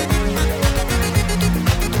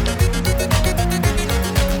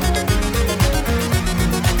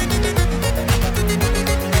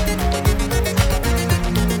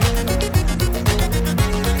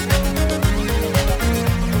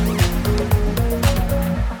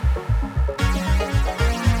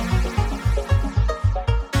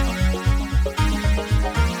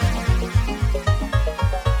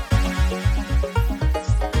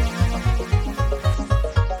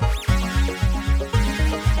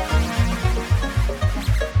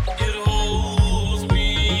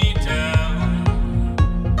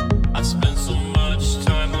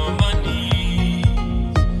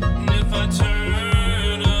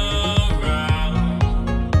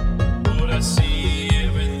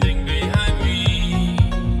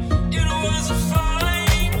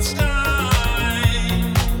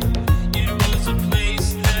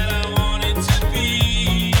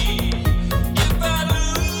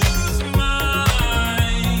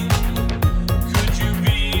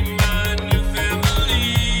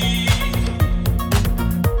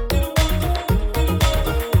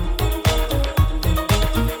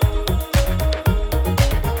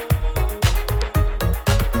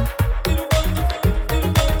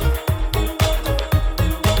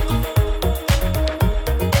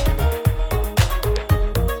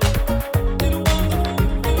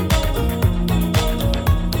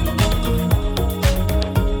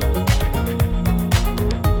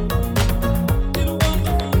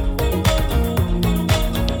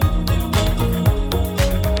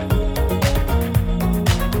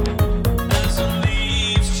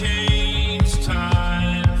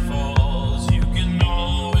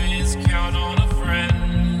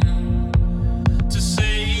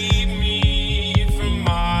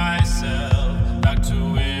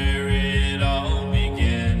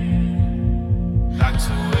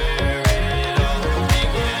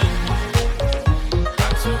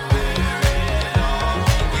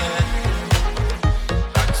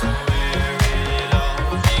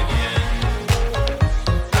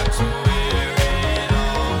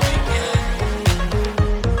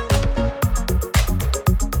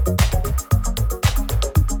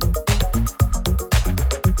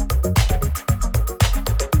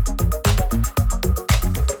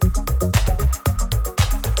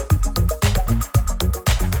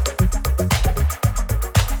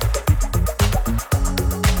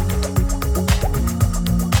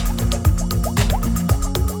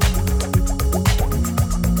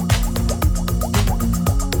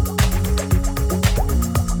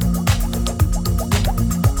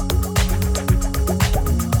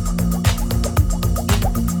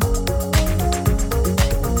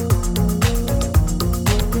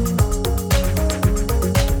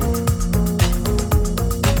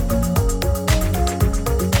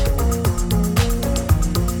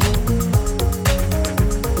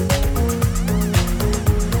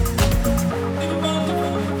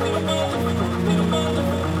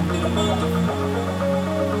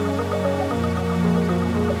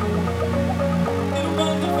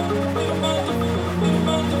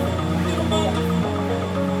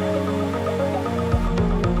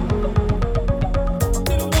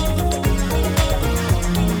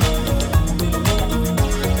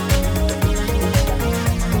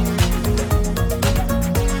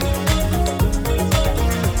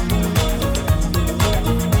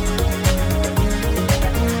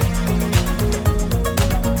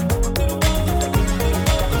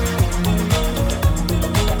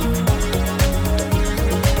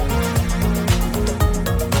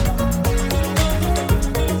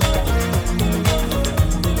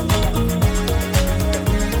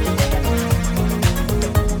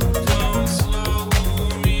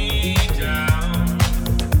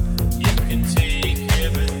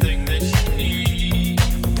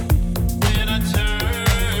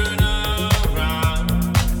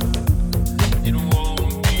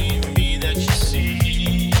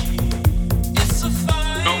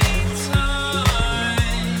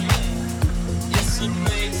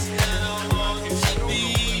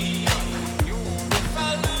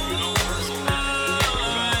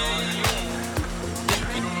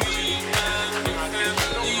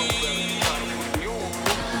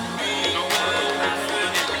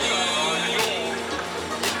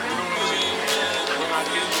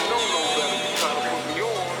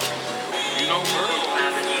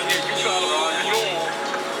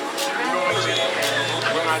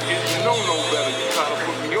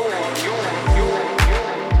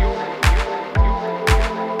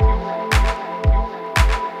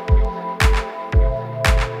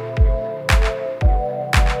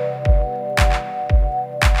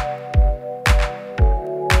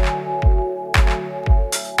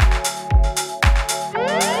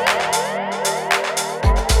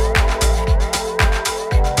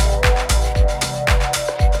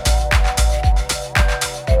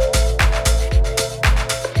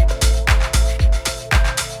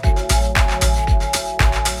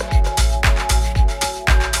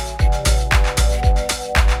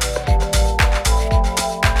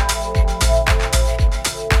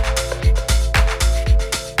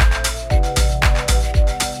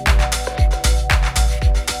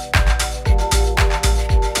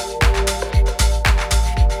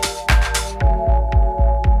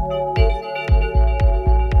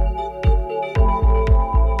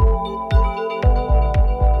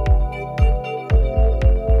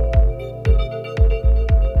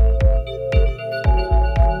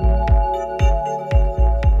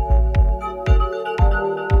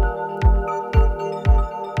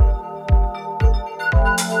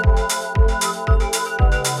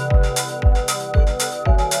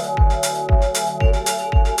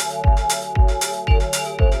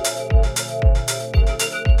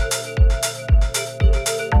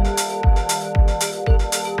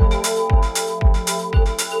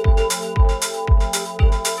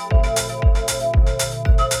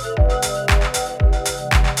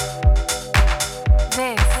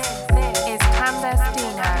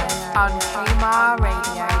 KMAH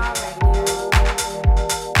Radio.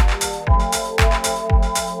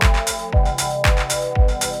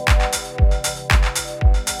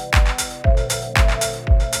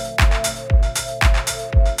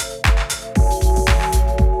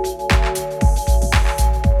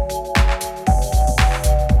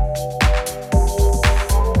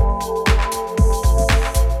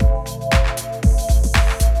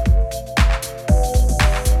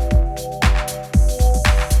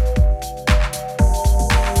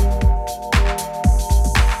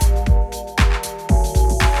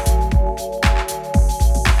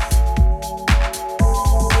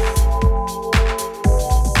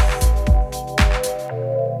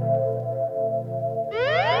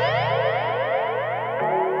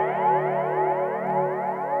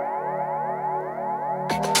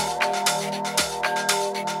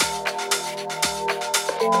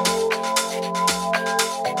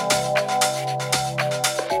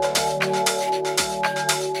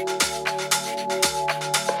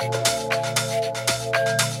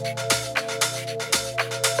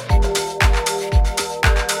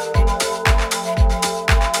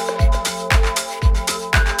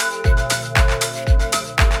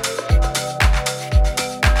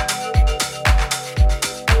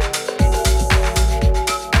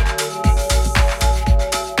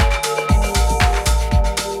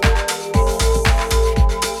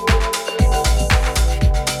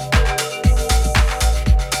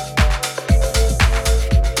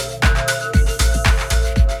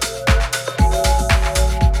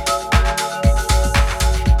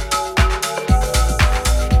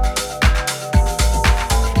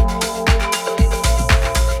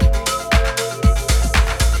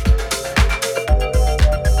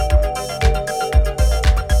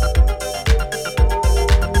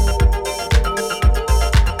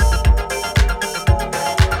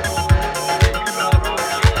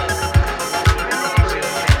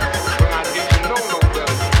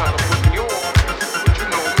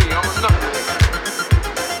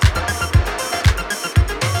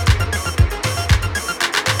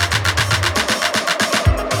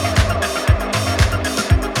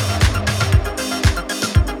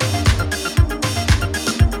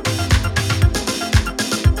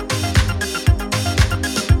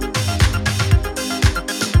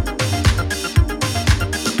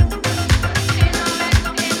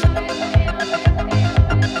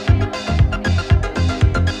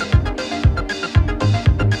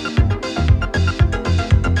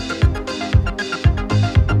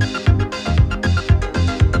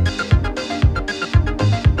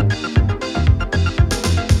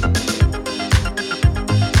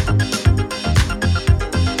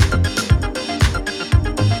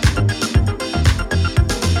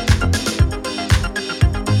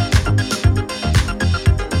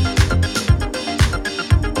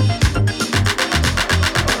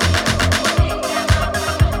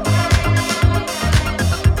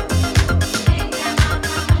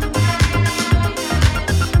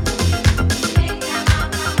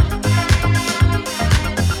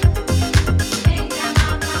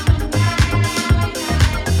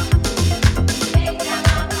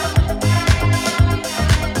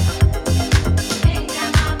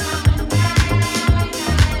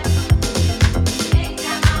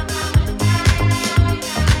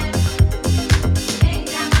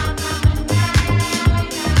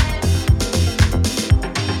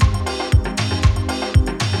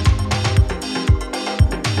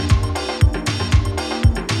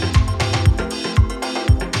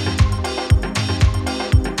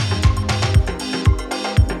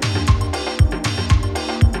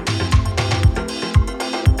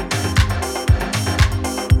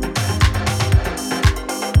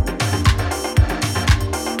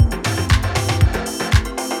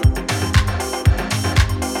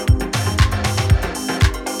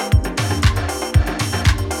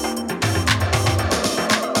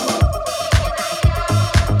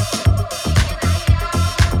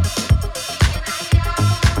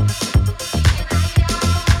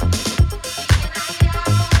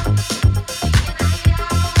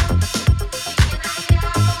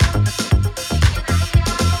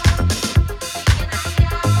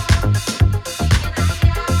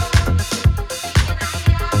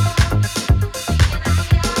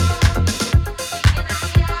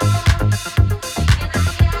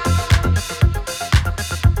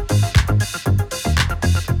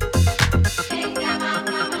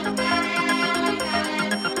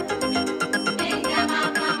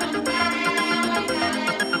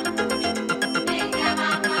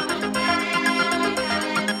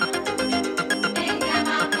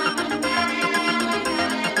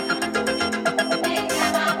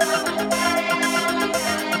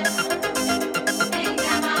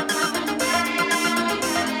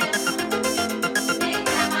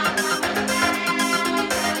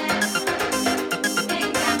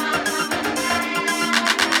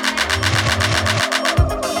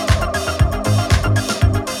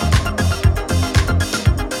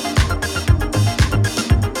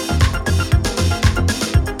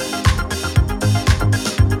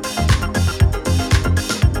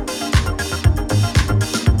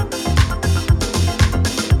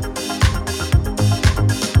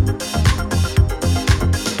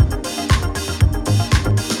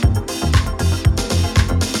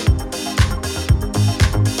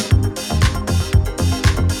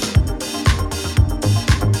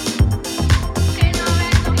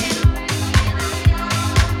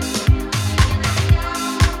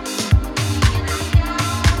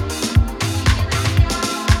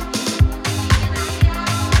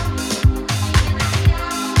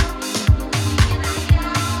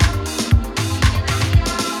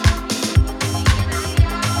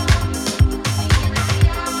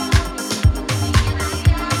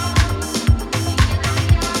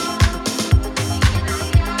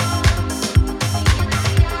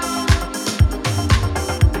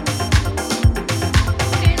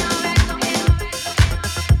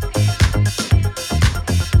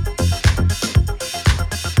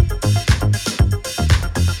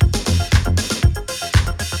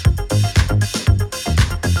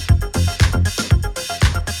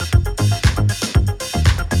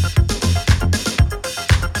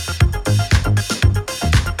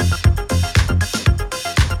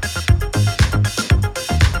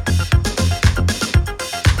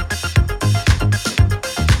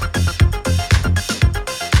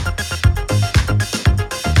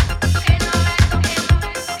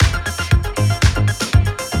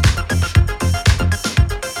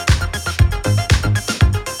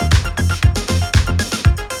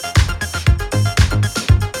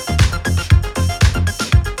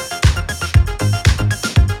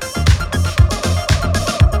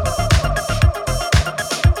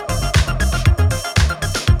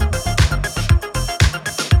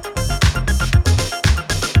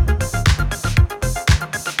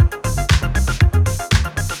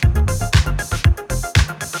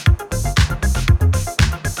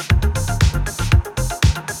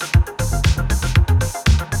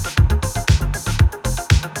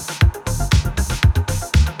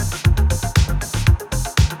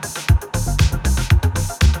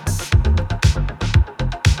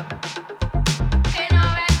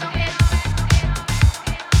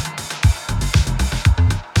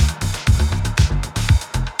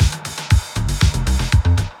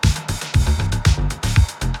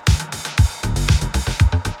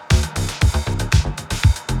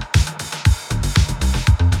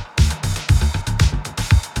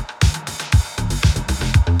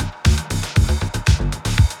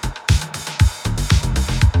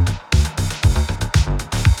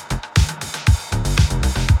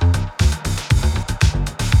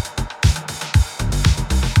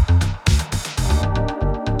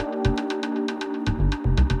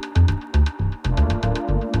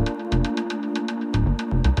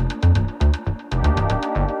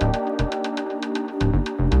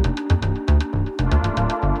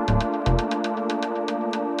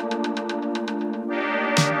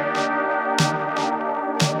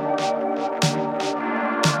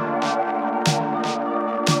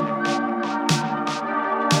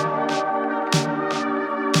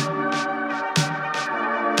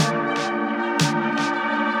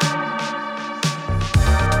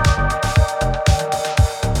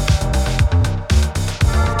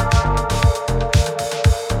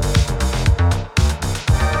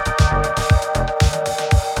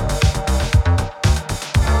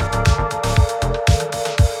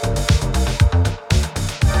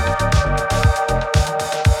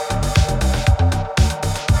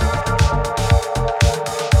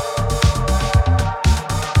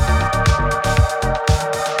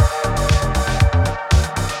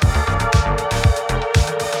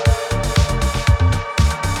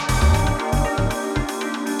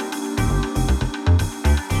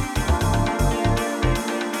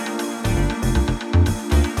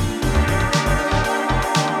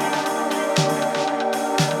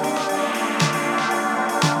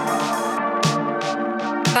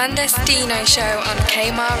 Clandestino show on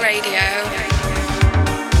KMAH Radio.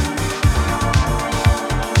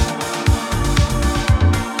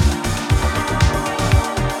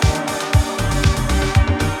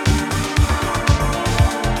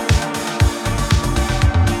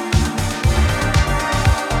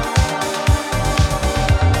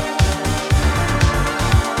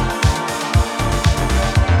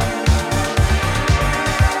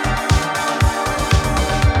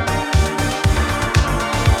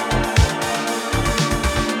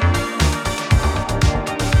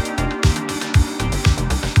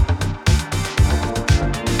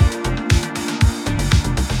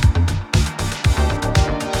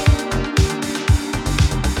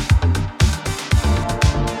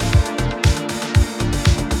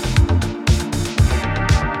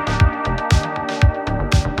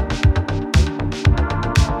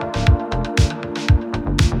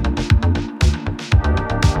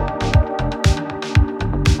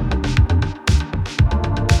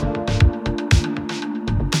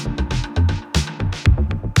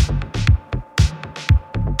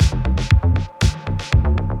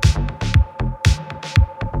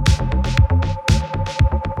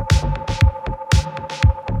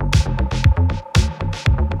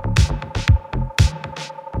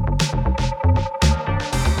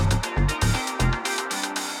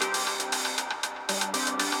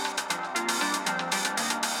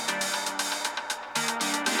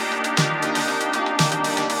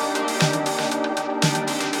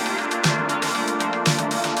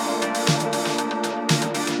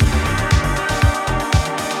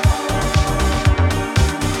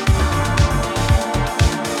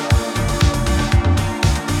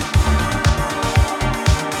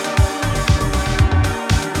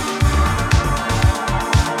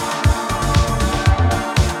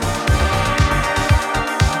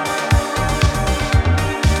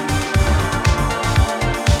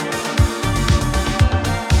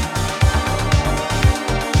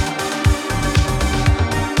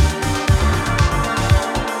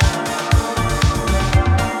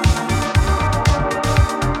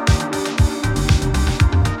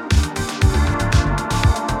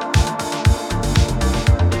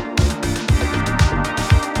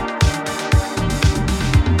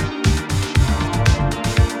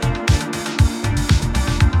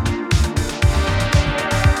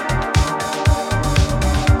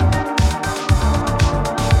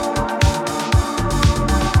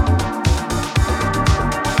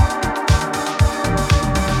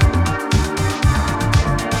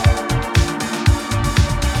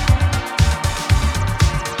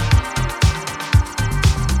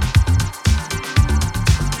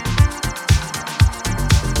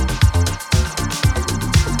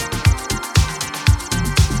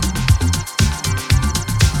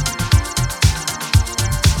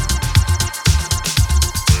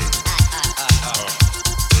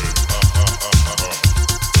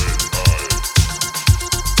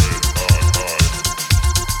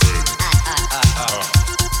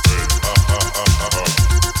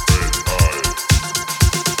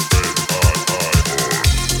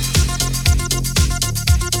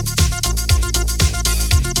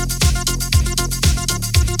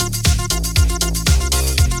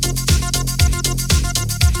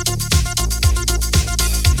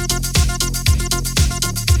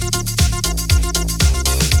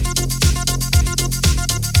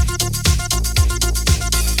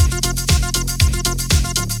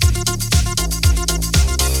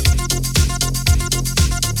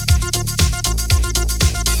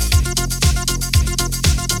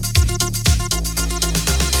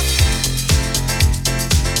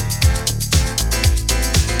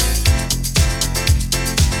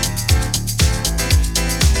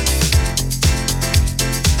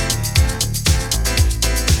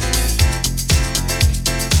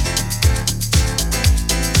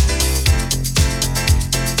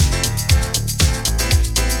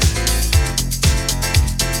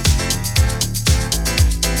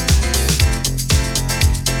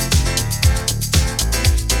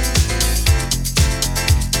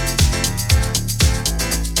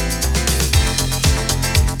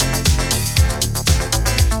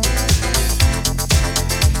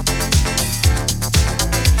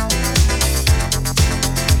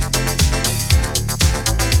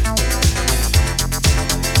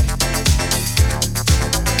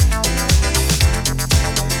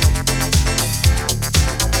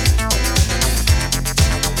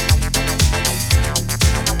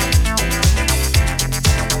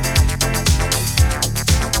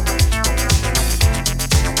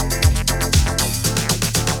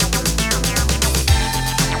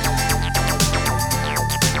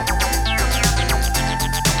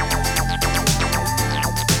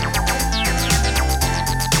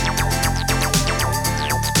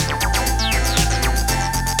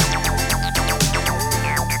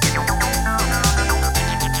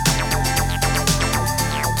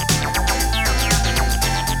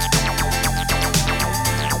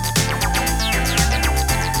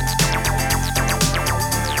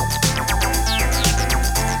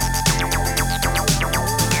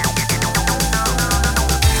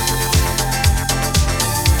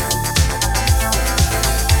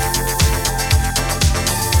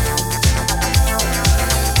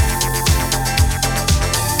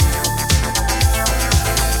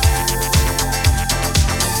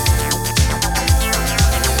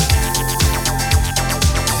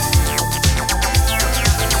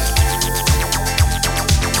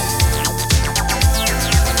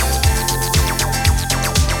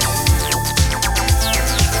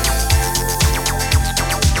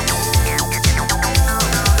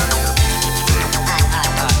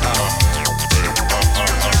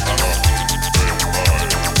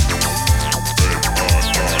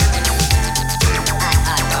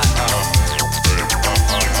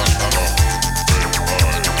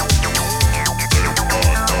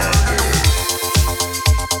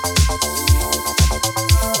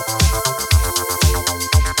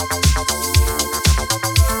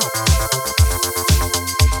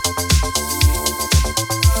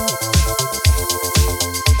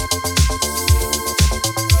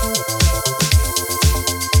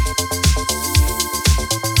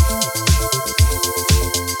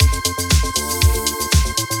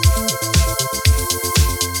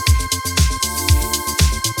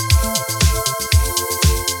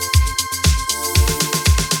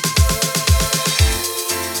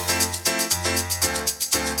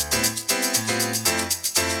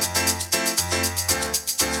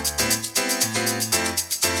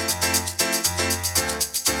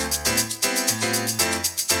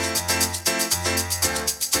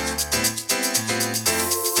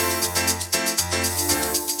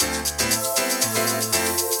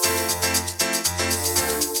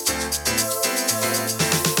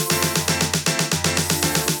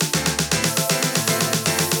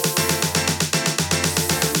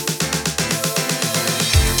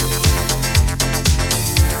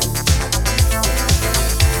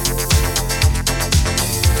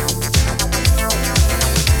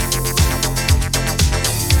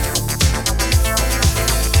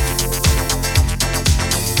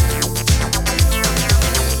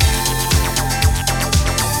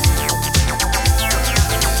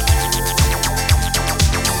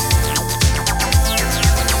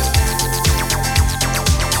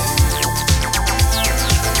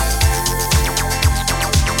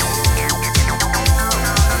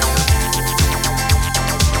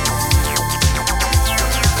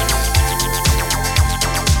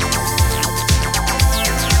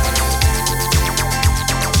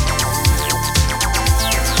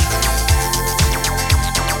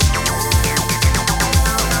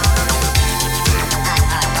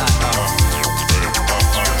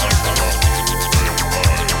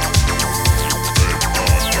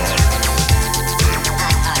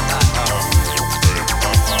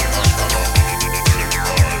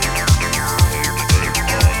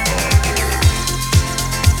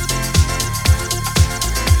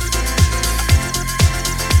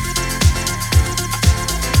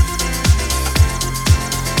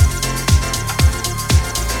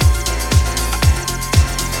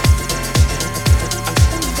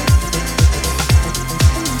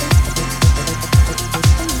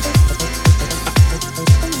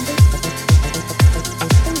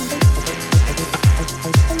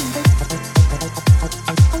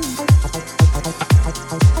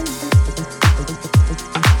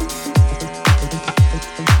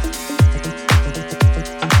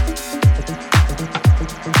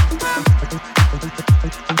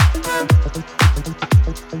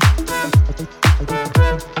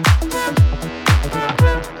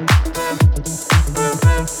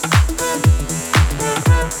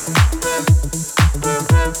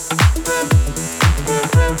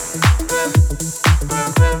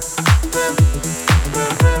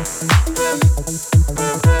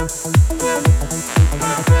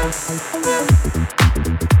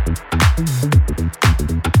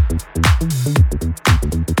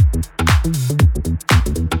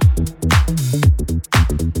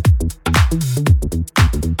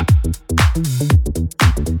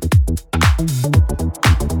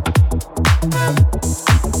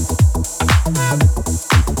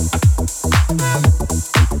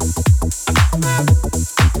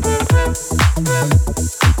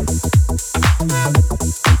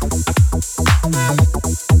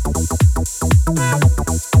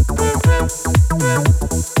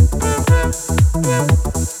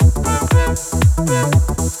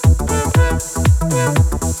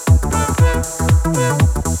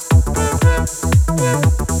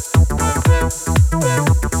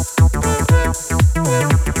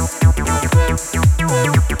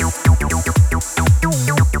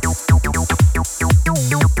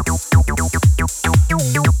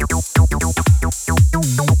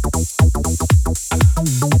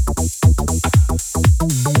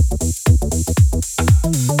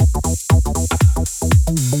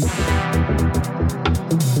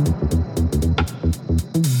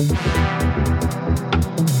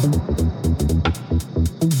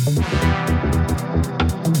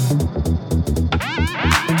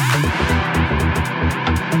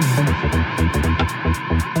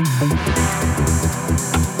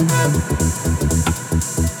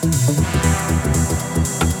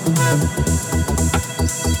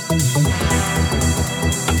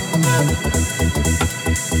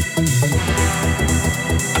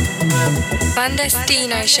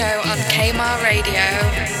 Clandestino show on KMAH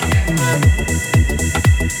Radio.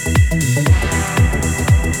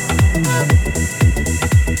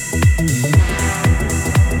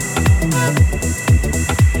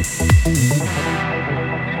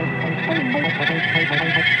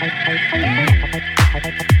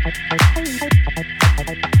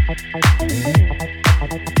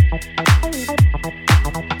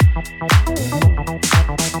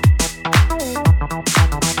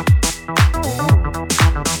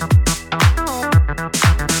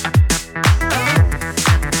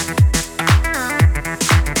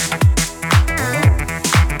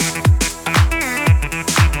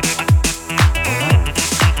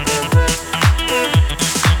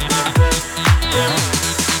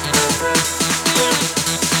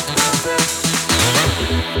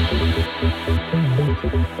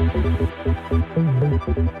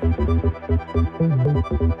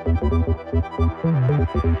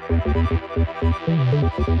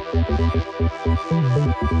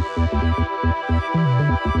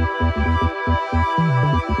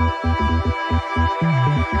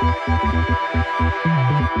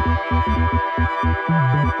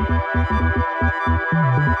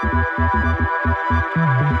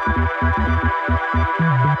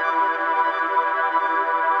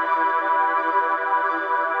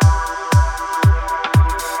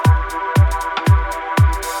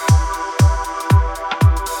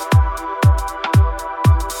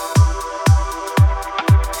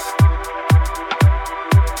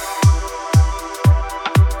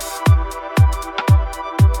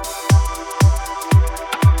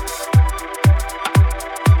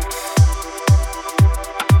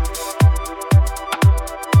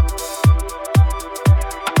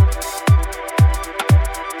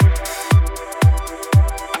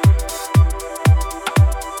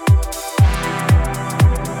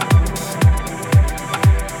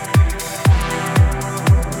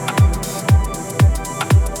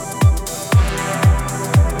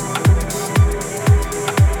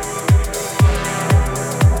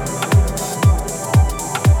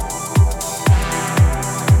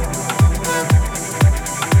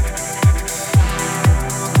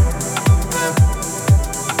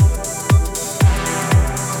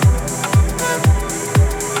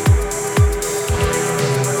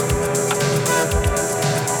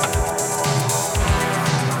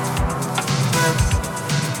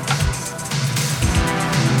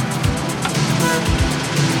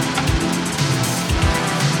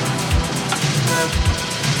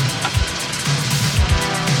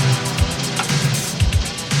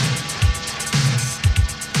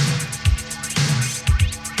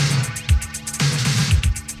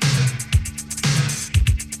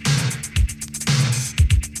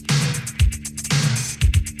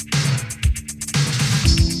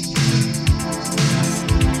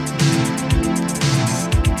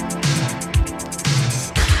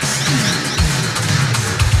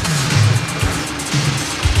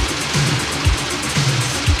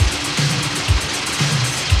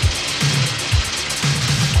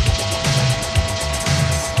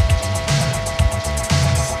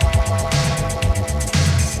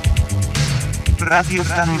 Radio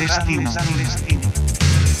Clandestino.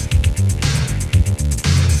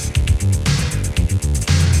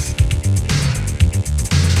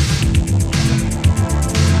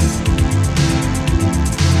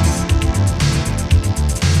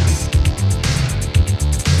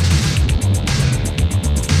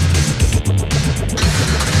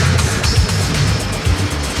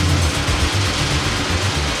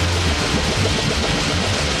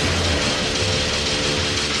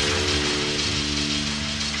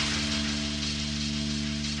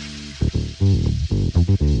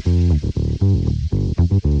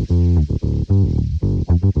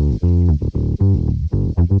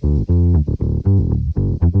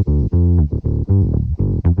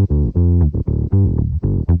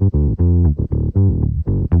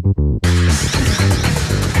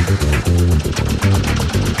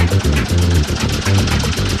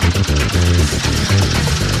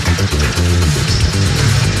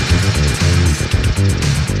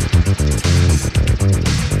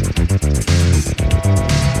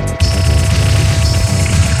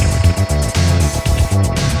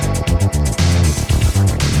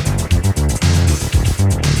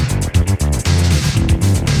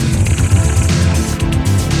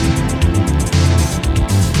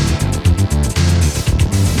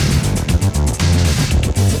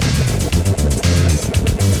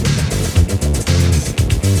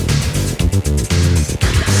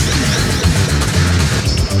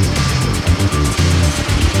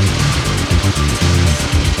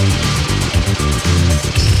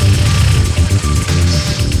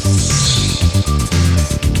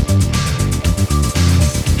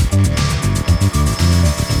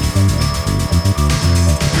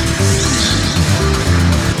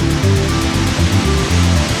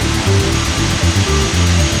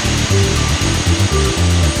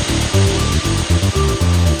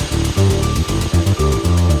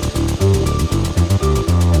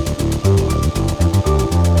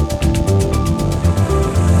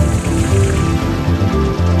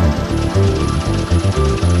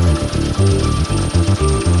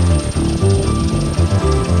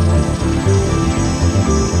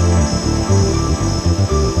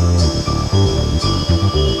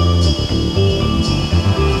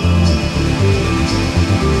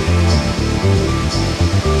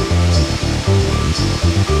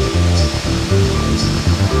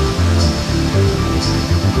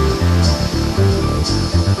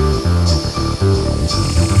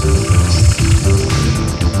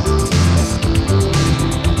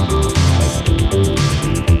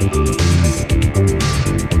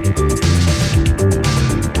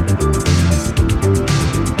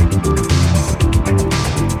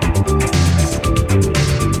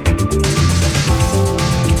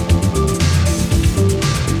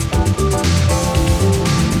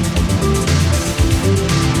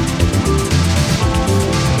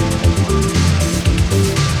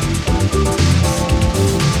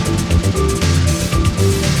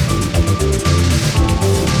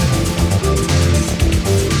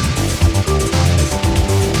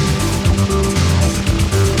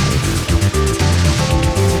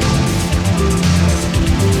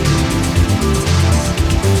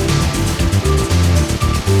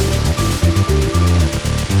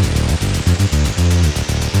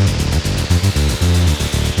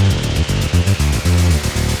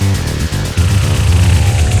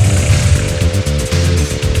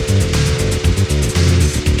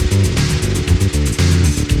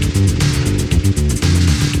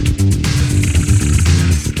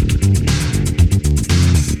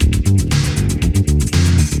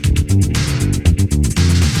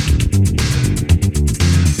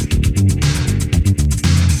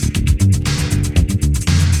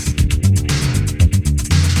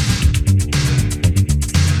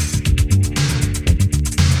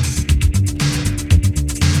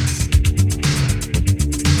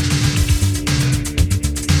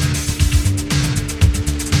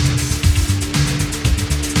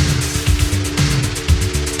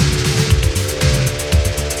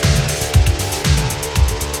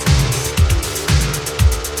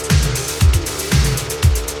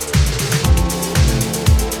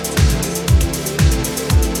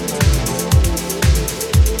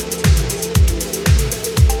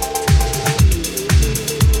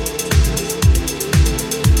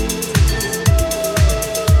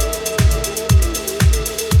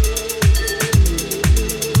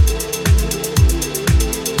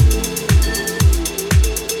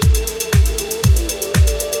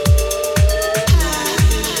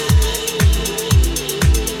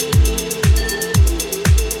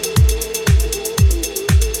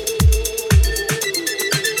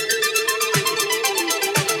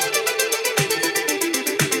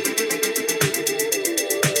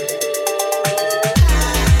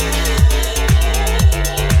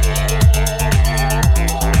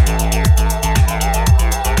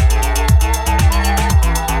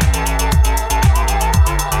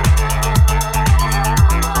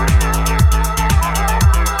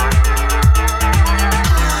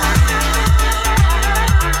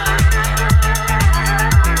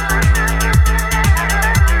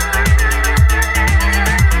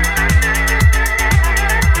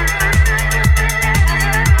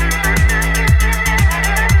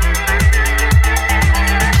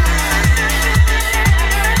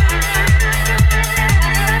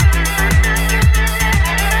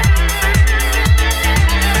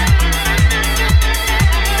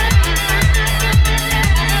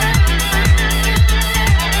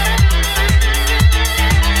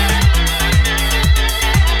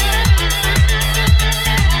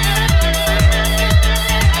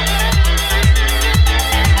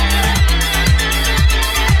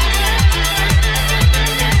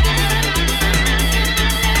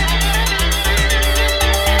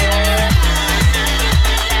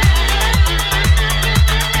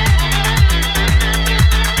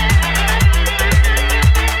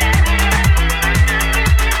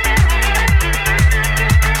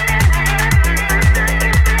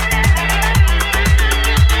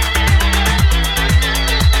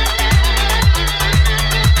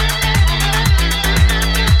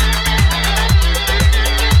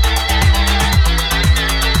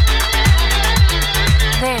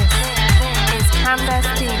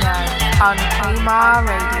 on KMAH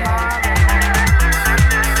Radio.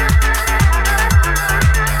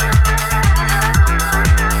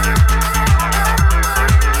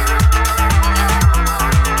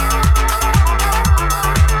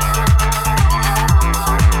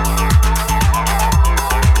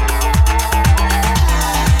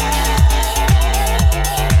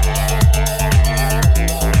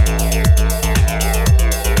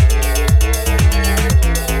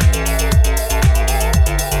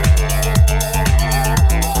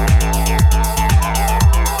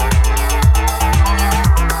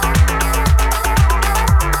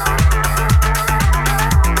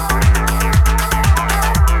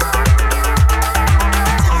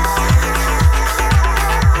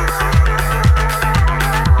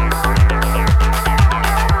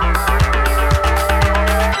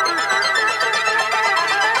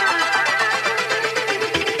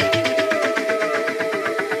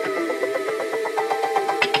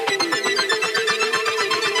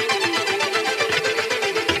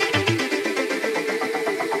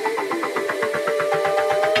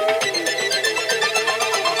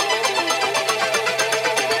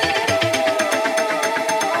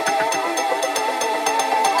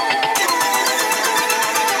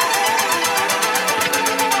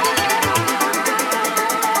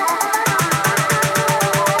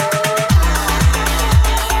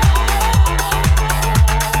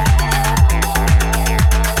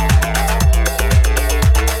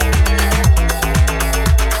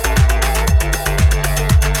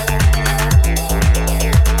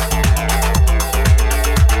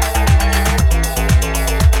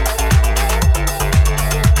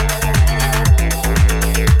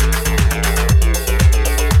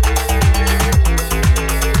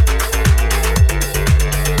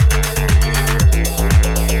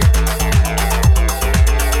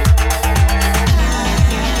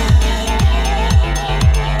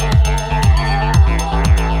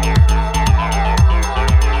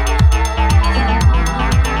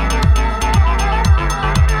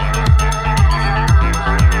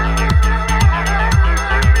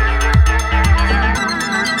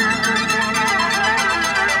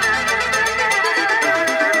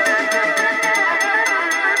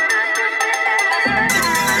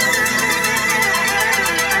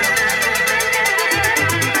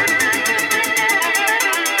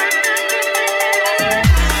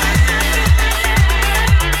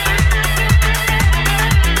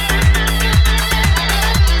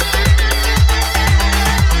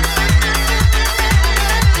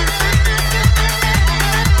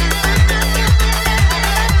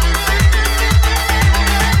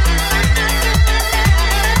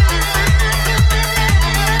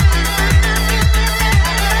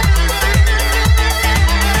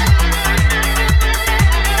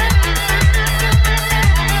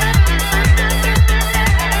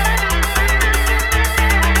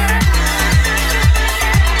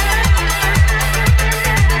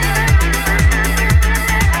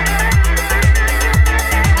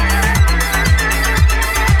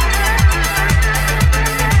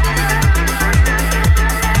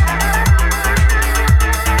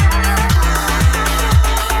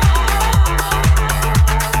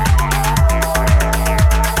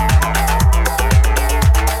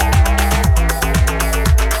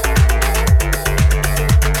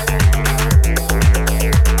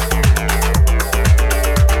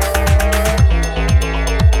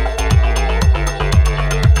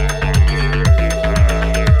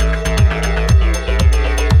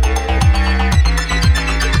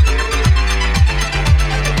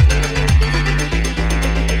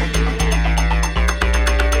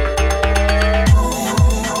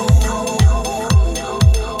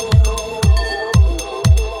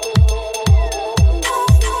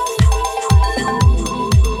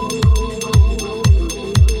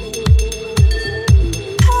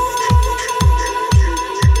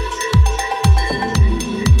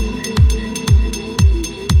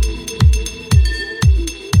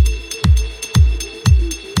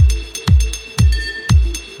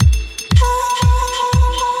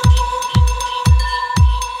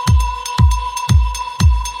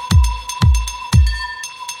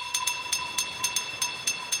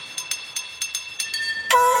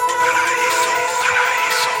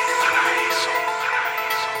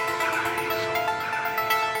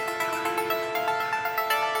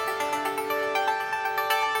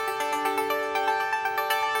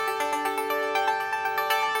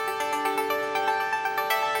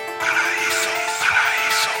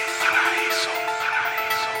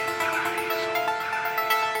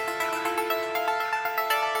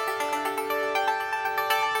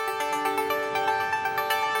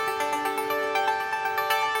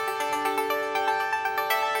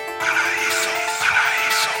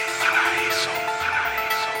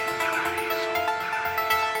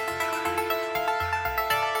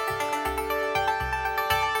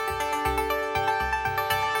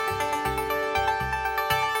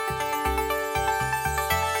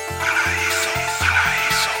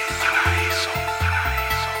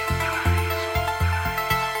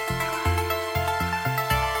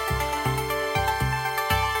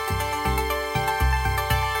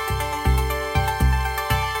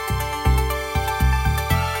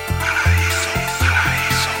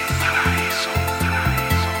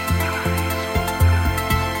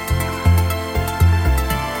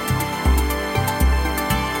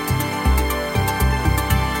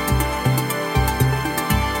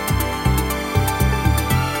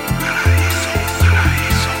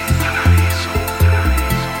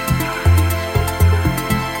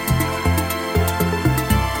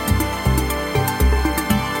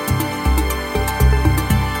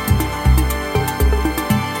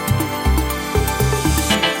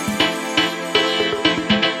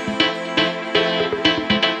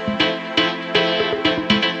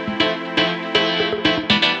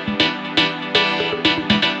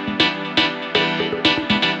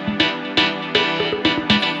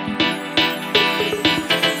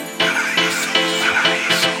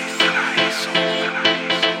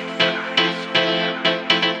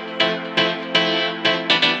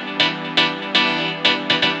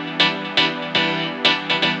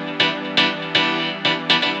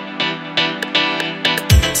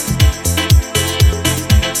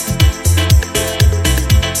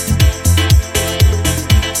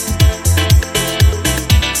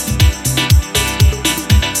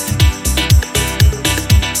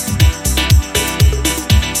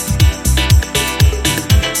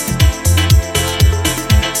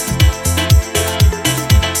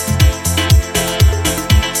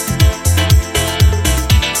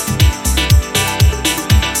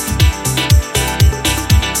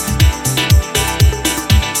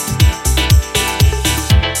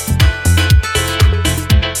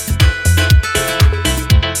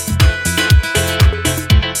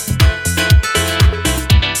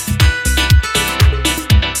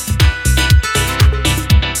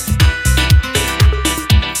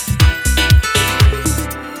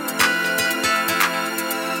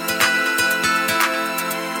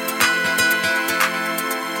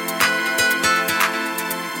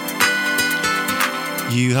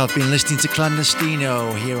 You have been listening to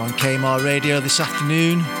Clandestino here on KMAH Radio this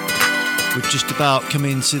afternoon. We've just about come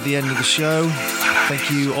into the end of the show.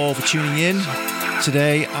 Thank you all for tuning in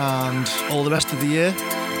today and all the rest of the year.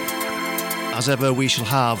 As ever, we shall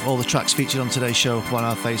have all the tracks featured on today's show up on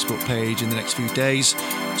our Facebook page in the next few days.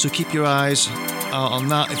 So keep your eyes out on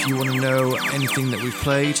that if you want to know anything that we've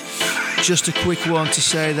played. Just a quick one to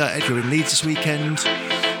say that if you're in Leeds this weekend,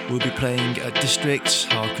 we'll be playing at District,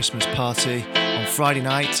 our Christmas party, on Friday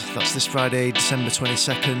night. That's this Friday, December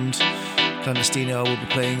 22nd. Clandestino will be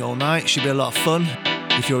playing all night. Should be a lot of fun.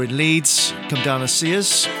 If you're in Leeds, come down and see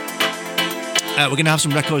us. We're going to have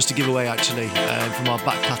some records to give away actually from our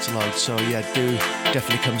back catalogue. So yeah, do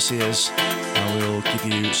definitely come see us and we'll give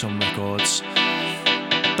you some records.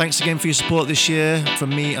 Thanks again for your support this year. From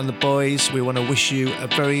me and the boys, we want to wish you a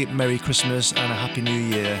very Merry Christmas and a Happy New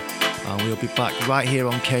Year. And we'll be back right here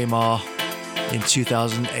on KMAH in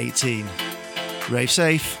 2018. Rave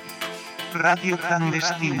safe. Radio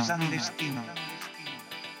Clandestino.